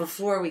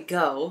 Before we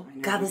go,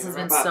 God, this has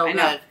been so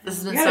good.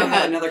 This has been so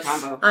good. Another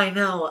combo. I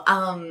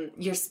know.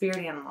 Your spirit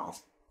animal.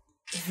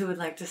 Who would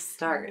like to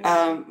start?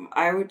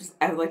 I would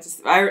like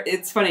to.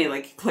 It's funny.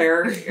 Like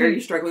Claire, are you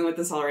struggling with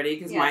this already?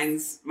 Because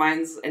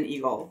mine's an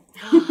eagle.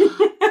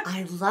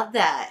 I love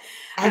that.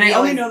 And I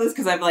only know this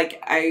because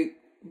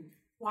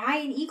Why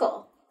an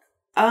eagle?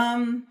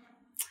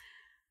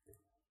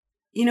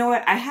 You know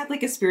what? I had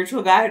like a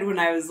spiritual guide when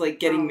I was like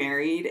getting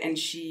married, and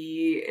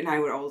she and I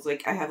would always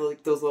like, I have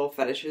like those little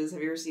fetishes.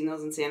 Have you ever seen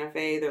those in Santa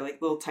Fe? They're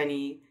like little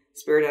tiny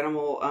spirit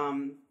animal,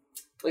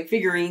 like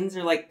figurines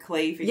or like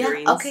clay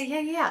figurines. Yeah.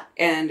 Okay. Yeah.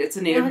 And it's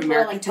a Native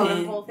American like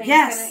totem pole thing.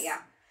 Yes. Kinda?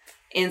 Yeah.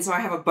 And so I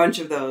have a bunch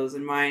of those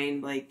in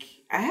mine. Like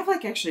I have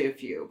like actually a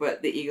few,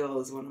 but the eagle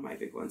is one of my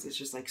big ones. It's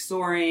just like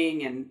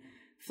soaring and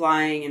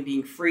flying and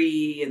being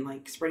free and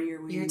like spreading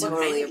your wings. You're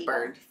totally a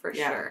bird for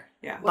sure.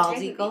 Yeah. Bald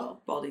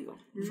eagle? Bald eagle.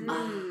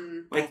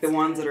 Like the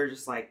ones that are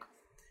just like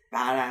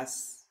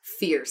badass.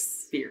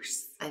 Fierce.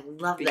 I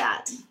love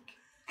that.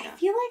 I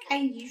feel like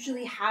I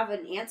usually have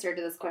an answer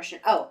to this question.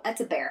 Oh,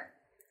 that's a bear.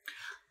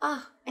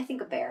 Oh, I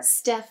think a bear.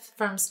 Steph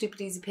from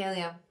Stupid Easy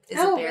Paleo is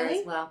a bear really?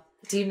 as well.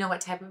 Do you know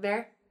what type of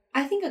bear?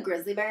 I think a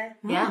grizzly bear.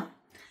 Yeah.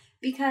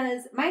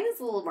 Because mine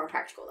is a little more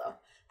practical though.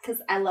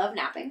 Because I love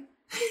napping.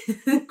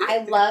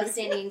 I love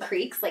standing in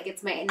creeks. Like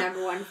it's my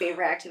number one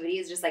favorite activity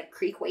is just like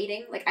creek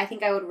wading. Like I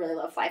think I would really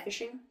love fly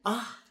fishing.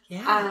 Oh,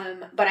 yeah.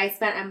 But I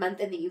spent a month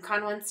in the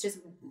Yukon once just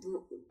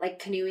like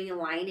canoeing and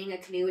lining a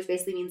canoe, which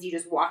basically means you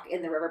just walk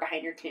in the river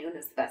behind your canoe, and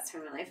it's the best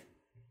time of my life.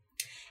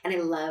 And I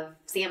love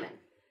salmon.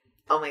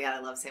 Oh my God, I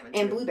love salmon too.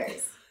 And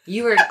blueberries.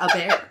 You are a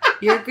bear.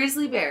 You're a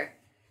grizzly bear.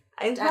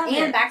 I love it.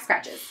 And back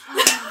scratches.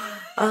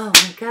 Oh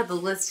my God, the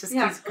list just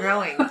keeps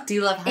growing. Do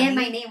you love honey? And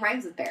my name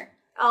rhymes with bear.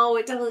 Oh,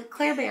 it totally.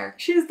 Claire Bear.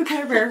 She's the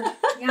Claire Bear.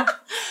 Yeah.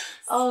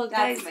 Oh,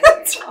 guys.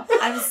 That's my favorite.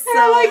 I'm so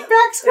I like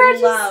back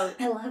scratches.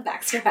 I love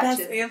back scratches.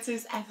 Best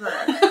answers ever.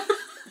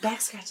 Back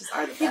scratches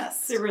are the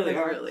best. They really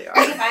are.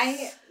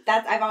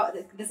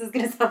 This is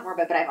gonna sound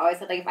morbid, but I've always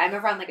said like if I'm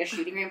ever on like a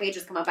shooting rampage,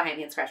 just come up behind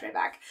me and scratch my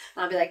back,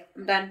 and I'll be like,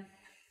 I'm done.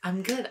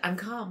 I'm good. I'm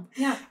calm.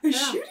 Yeah. A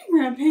shooting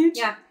rampage.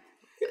 Yeah.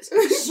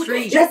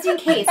 Extreme. Just in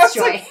case,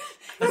 Joy.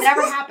 If it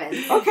ever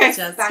happens. Okay.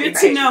 Just good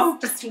to know.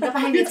 Just sneak up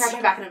behind me and scratch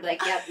my back, and I'll be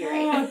like, yep, you're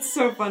right. Oh, it's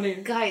so funny.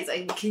 Guys,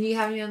 can you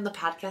have me on the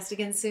podcast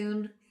again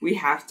soon? We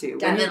have to.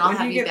 And then I'll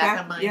have you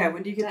back on mine. Yeah,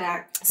 when do you get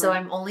back? So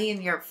I'm only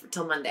in Europe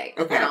till Monday.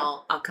 Okay. And then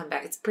I'll come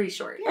back. It's pretty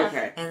short. Yeah.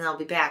 Okay. And then I'll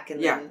be back.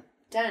 And then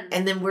done.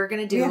 And then we're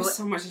going to do... We have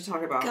so much to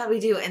talk about. God, we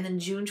do. And then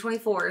June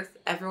 24th,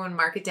 everyone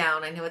mark it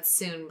down. I know it's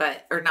soon,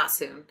 or not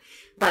soon.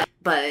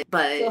 But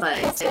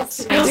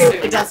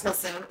it does feel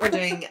soon. We're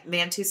doing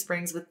Manitou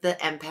Springs with the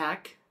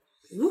MPAC.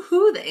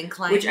 Woohoo, the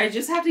incline. Which I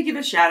just have to give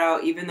a shout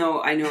out, even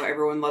though I know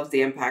everyone loves the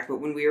MPAC,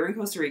 but when we were in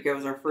Costa Rica, it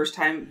was our first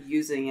time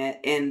using it,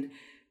 and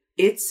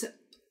it's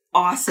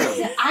awesome.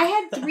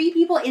 I had 3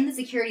 people in the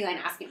security line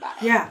asking about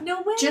it. Yeah.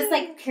 No way. Just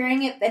like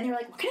carrying it, and they were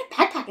like, what kind of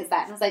backpack is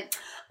that? And I was like,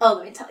 oh,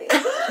 let me tell you.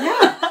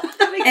 Yeah.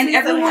 And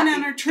everyone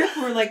on our trip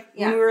were like,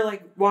 when we were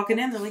like walking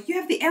in, they're like, you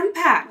have the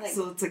MPAC. Like,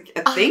 so it's like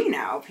a thing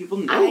now. People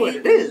know what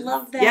it is. I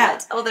love that. Yeah.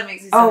 Oh, that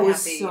makes me so happy. Oh, it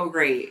was so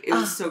great. It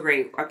was so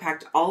great. I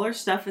packed all our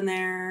stuff in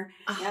there.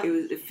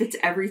 It fits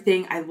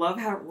everything. I love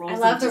how it rolls. I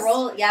love the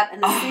roll. Yep.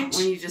 And the cinch.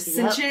 When you just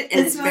cinch it,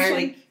 and it's very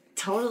like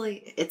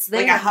Totally. It's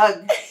there. Like a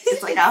hug.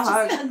 It's like a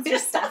hug. Hugs your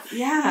stuff.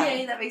 Yeah.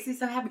 Yay, that makes me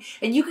so happy.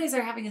 And you guys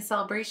are having a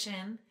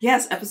celebration.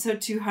 Yes,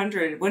 episode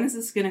 200. When is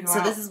this going to go out?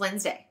 So this is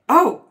Wednesday.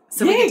 Oh,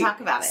 so yay. we can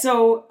talk about it.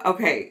 So,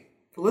 okay,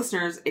 for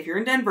listeners, if you're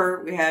in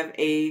Denver, we have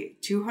a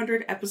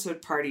 200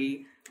 episode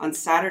party on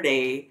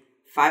Saturday,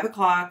 5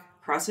 o'clock,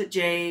 CrossFit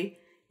J.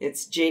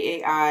 It's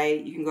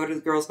JAI. You can go to the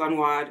Girls Gone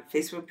WOD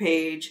Facebook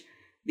page.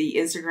 The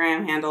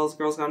Instagram handles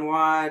Girls Gone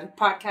WOD.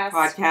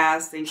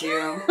 Podcast. Thank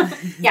you.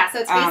 Yeah, so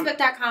it's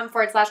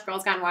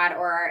facebook.com/Girls Gone WOD,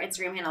 or our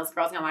Instagram handle is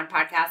Girls Gone WOD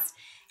Podcast.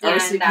 And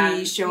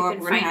RSVP, show up. You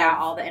can find out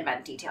all the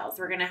event details.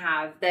 We're going to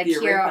have the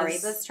Kira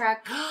Arebas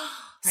truck.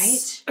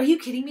 Right? Are you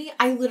kidding me?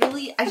 I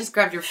just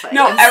grabbed your foot.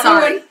 No, I'm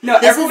everyone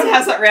sorry.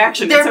 has that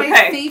reaction. They're it's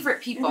my okay.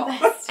 favorite people.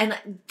 And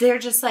they're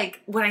just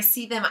like, when I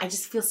see them, I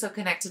just feel so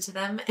connected to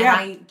them. And Yeah.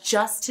 I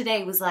just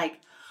today was like,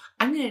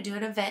 I'm going to do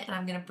an event and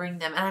I'm going to bring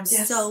them. And I'm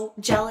so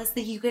jealous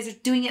that you guys are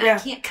doing it. Yeah. I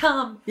can't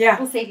come. Yeah.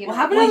 We'll save you. Well,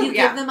 how about Will you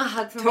give them a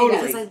hug from me?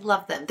 Totally. Because I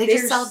love them. They They're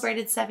just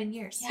celebrated 7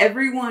 years. Yeah.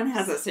 Everyone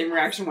has that same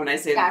reaction when I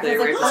say that they it's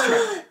were like,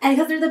 truck. and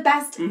because they're the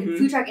best Mhm.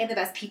 food truck and the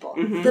best people.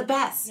 Mhm. The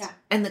best. Yeah.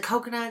 And the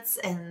coconuts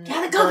and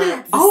Yeah, the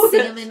coconuts. The Oh,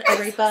 salmon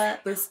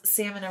arepa. The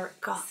salmon arepa.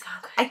 Oh,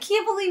 God. I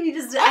can't believe you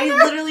just, I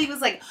literally was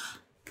like,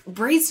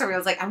 brainstorming. I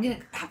was like, I'm going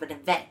to have an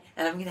event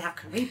and I'm going to have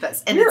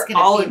arepas and We're it's going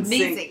all to be in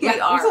amazing. sync. We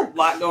Yeah, are. There's a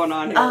lot going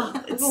on here. Oh,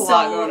 There's it's a so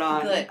lot going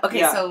on. good. Okay,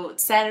 Yeah. so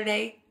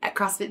Saturday at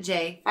CrossFit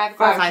J, 5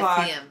 5 o'clock.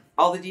 o'clock. p.m.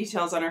 All the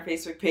details on our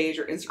Facebook page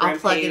or Instagram I'll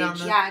plug page. it on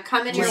the- Yeah,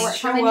 come in Just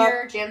show come in up.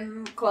 your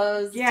gym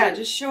clothes. Yeah,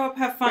 just show up,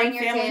 have fun, Bring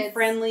your family kids.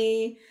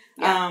 friendly.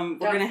 Yeah. We're Don't-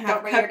 gonna have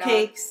don't bring your dog.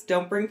 cupcakes.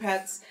 Don't bring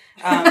pets.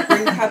 Bring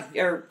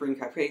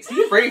cupcakes. You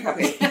can bring a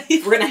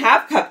cupcake. We're gonna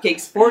have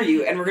cupcakes for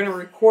you, and we're gonna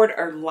record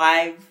our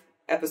live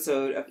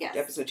episode of Yes.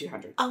 episode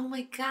 200. Oh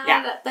my God.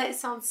 Yeah. That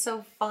sounds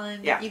so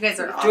fun. Yeah. You guys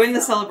are Join the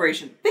awesome.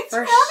 celebration. Thanks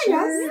For for,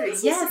 having sure. us. This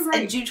is Yes, so great.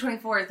 and June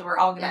 24th, we're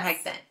all going to Yes.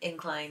 hike that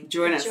incline.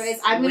 Join us. Joy's,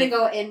 I'm going to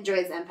With go in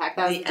Joy's Impact.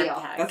 That was the deal.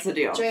 impact. That's the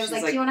deal. Joy was She's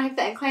like, do you want to hike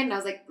the incline? And I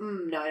was like,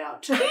 no, I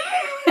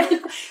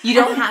don't. You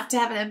don't have to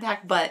have an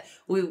impact, but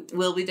we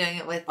will be doing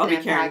it with I'll an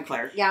be carrying impact.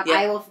 Claire. Yeah, Yep.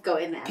 I will go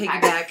in the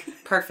impact.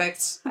 Piggyback.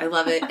 Perfect. I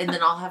love it. And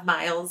then I'll have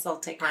Miles. I'll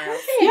take Miles.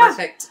 Yeah.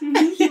 Perfect.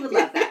 He would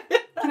love that.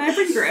 Can I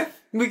bring Griff?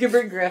 We can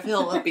bring Griff.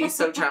 He'll be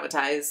so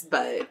traumatized,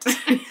 but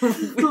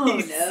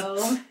Oh,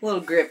 no. little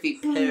Griffy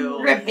poo.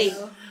 Griffy.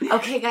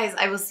 Okay, guys,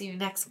 I will see you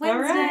next All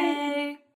Wednesday. right.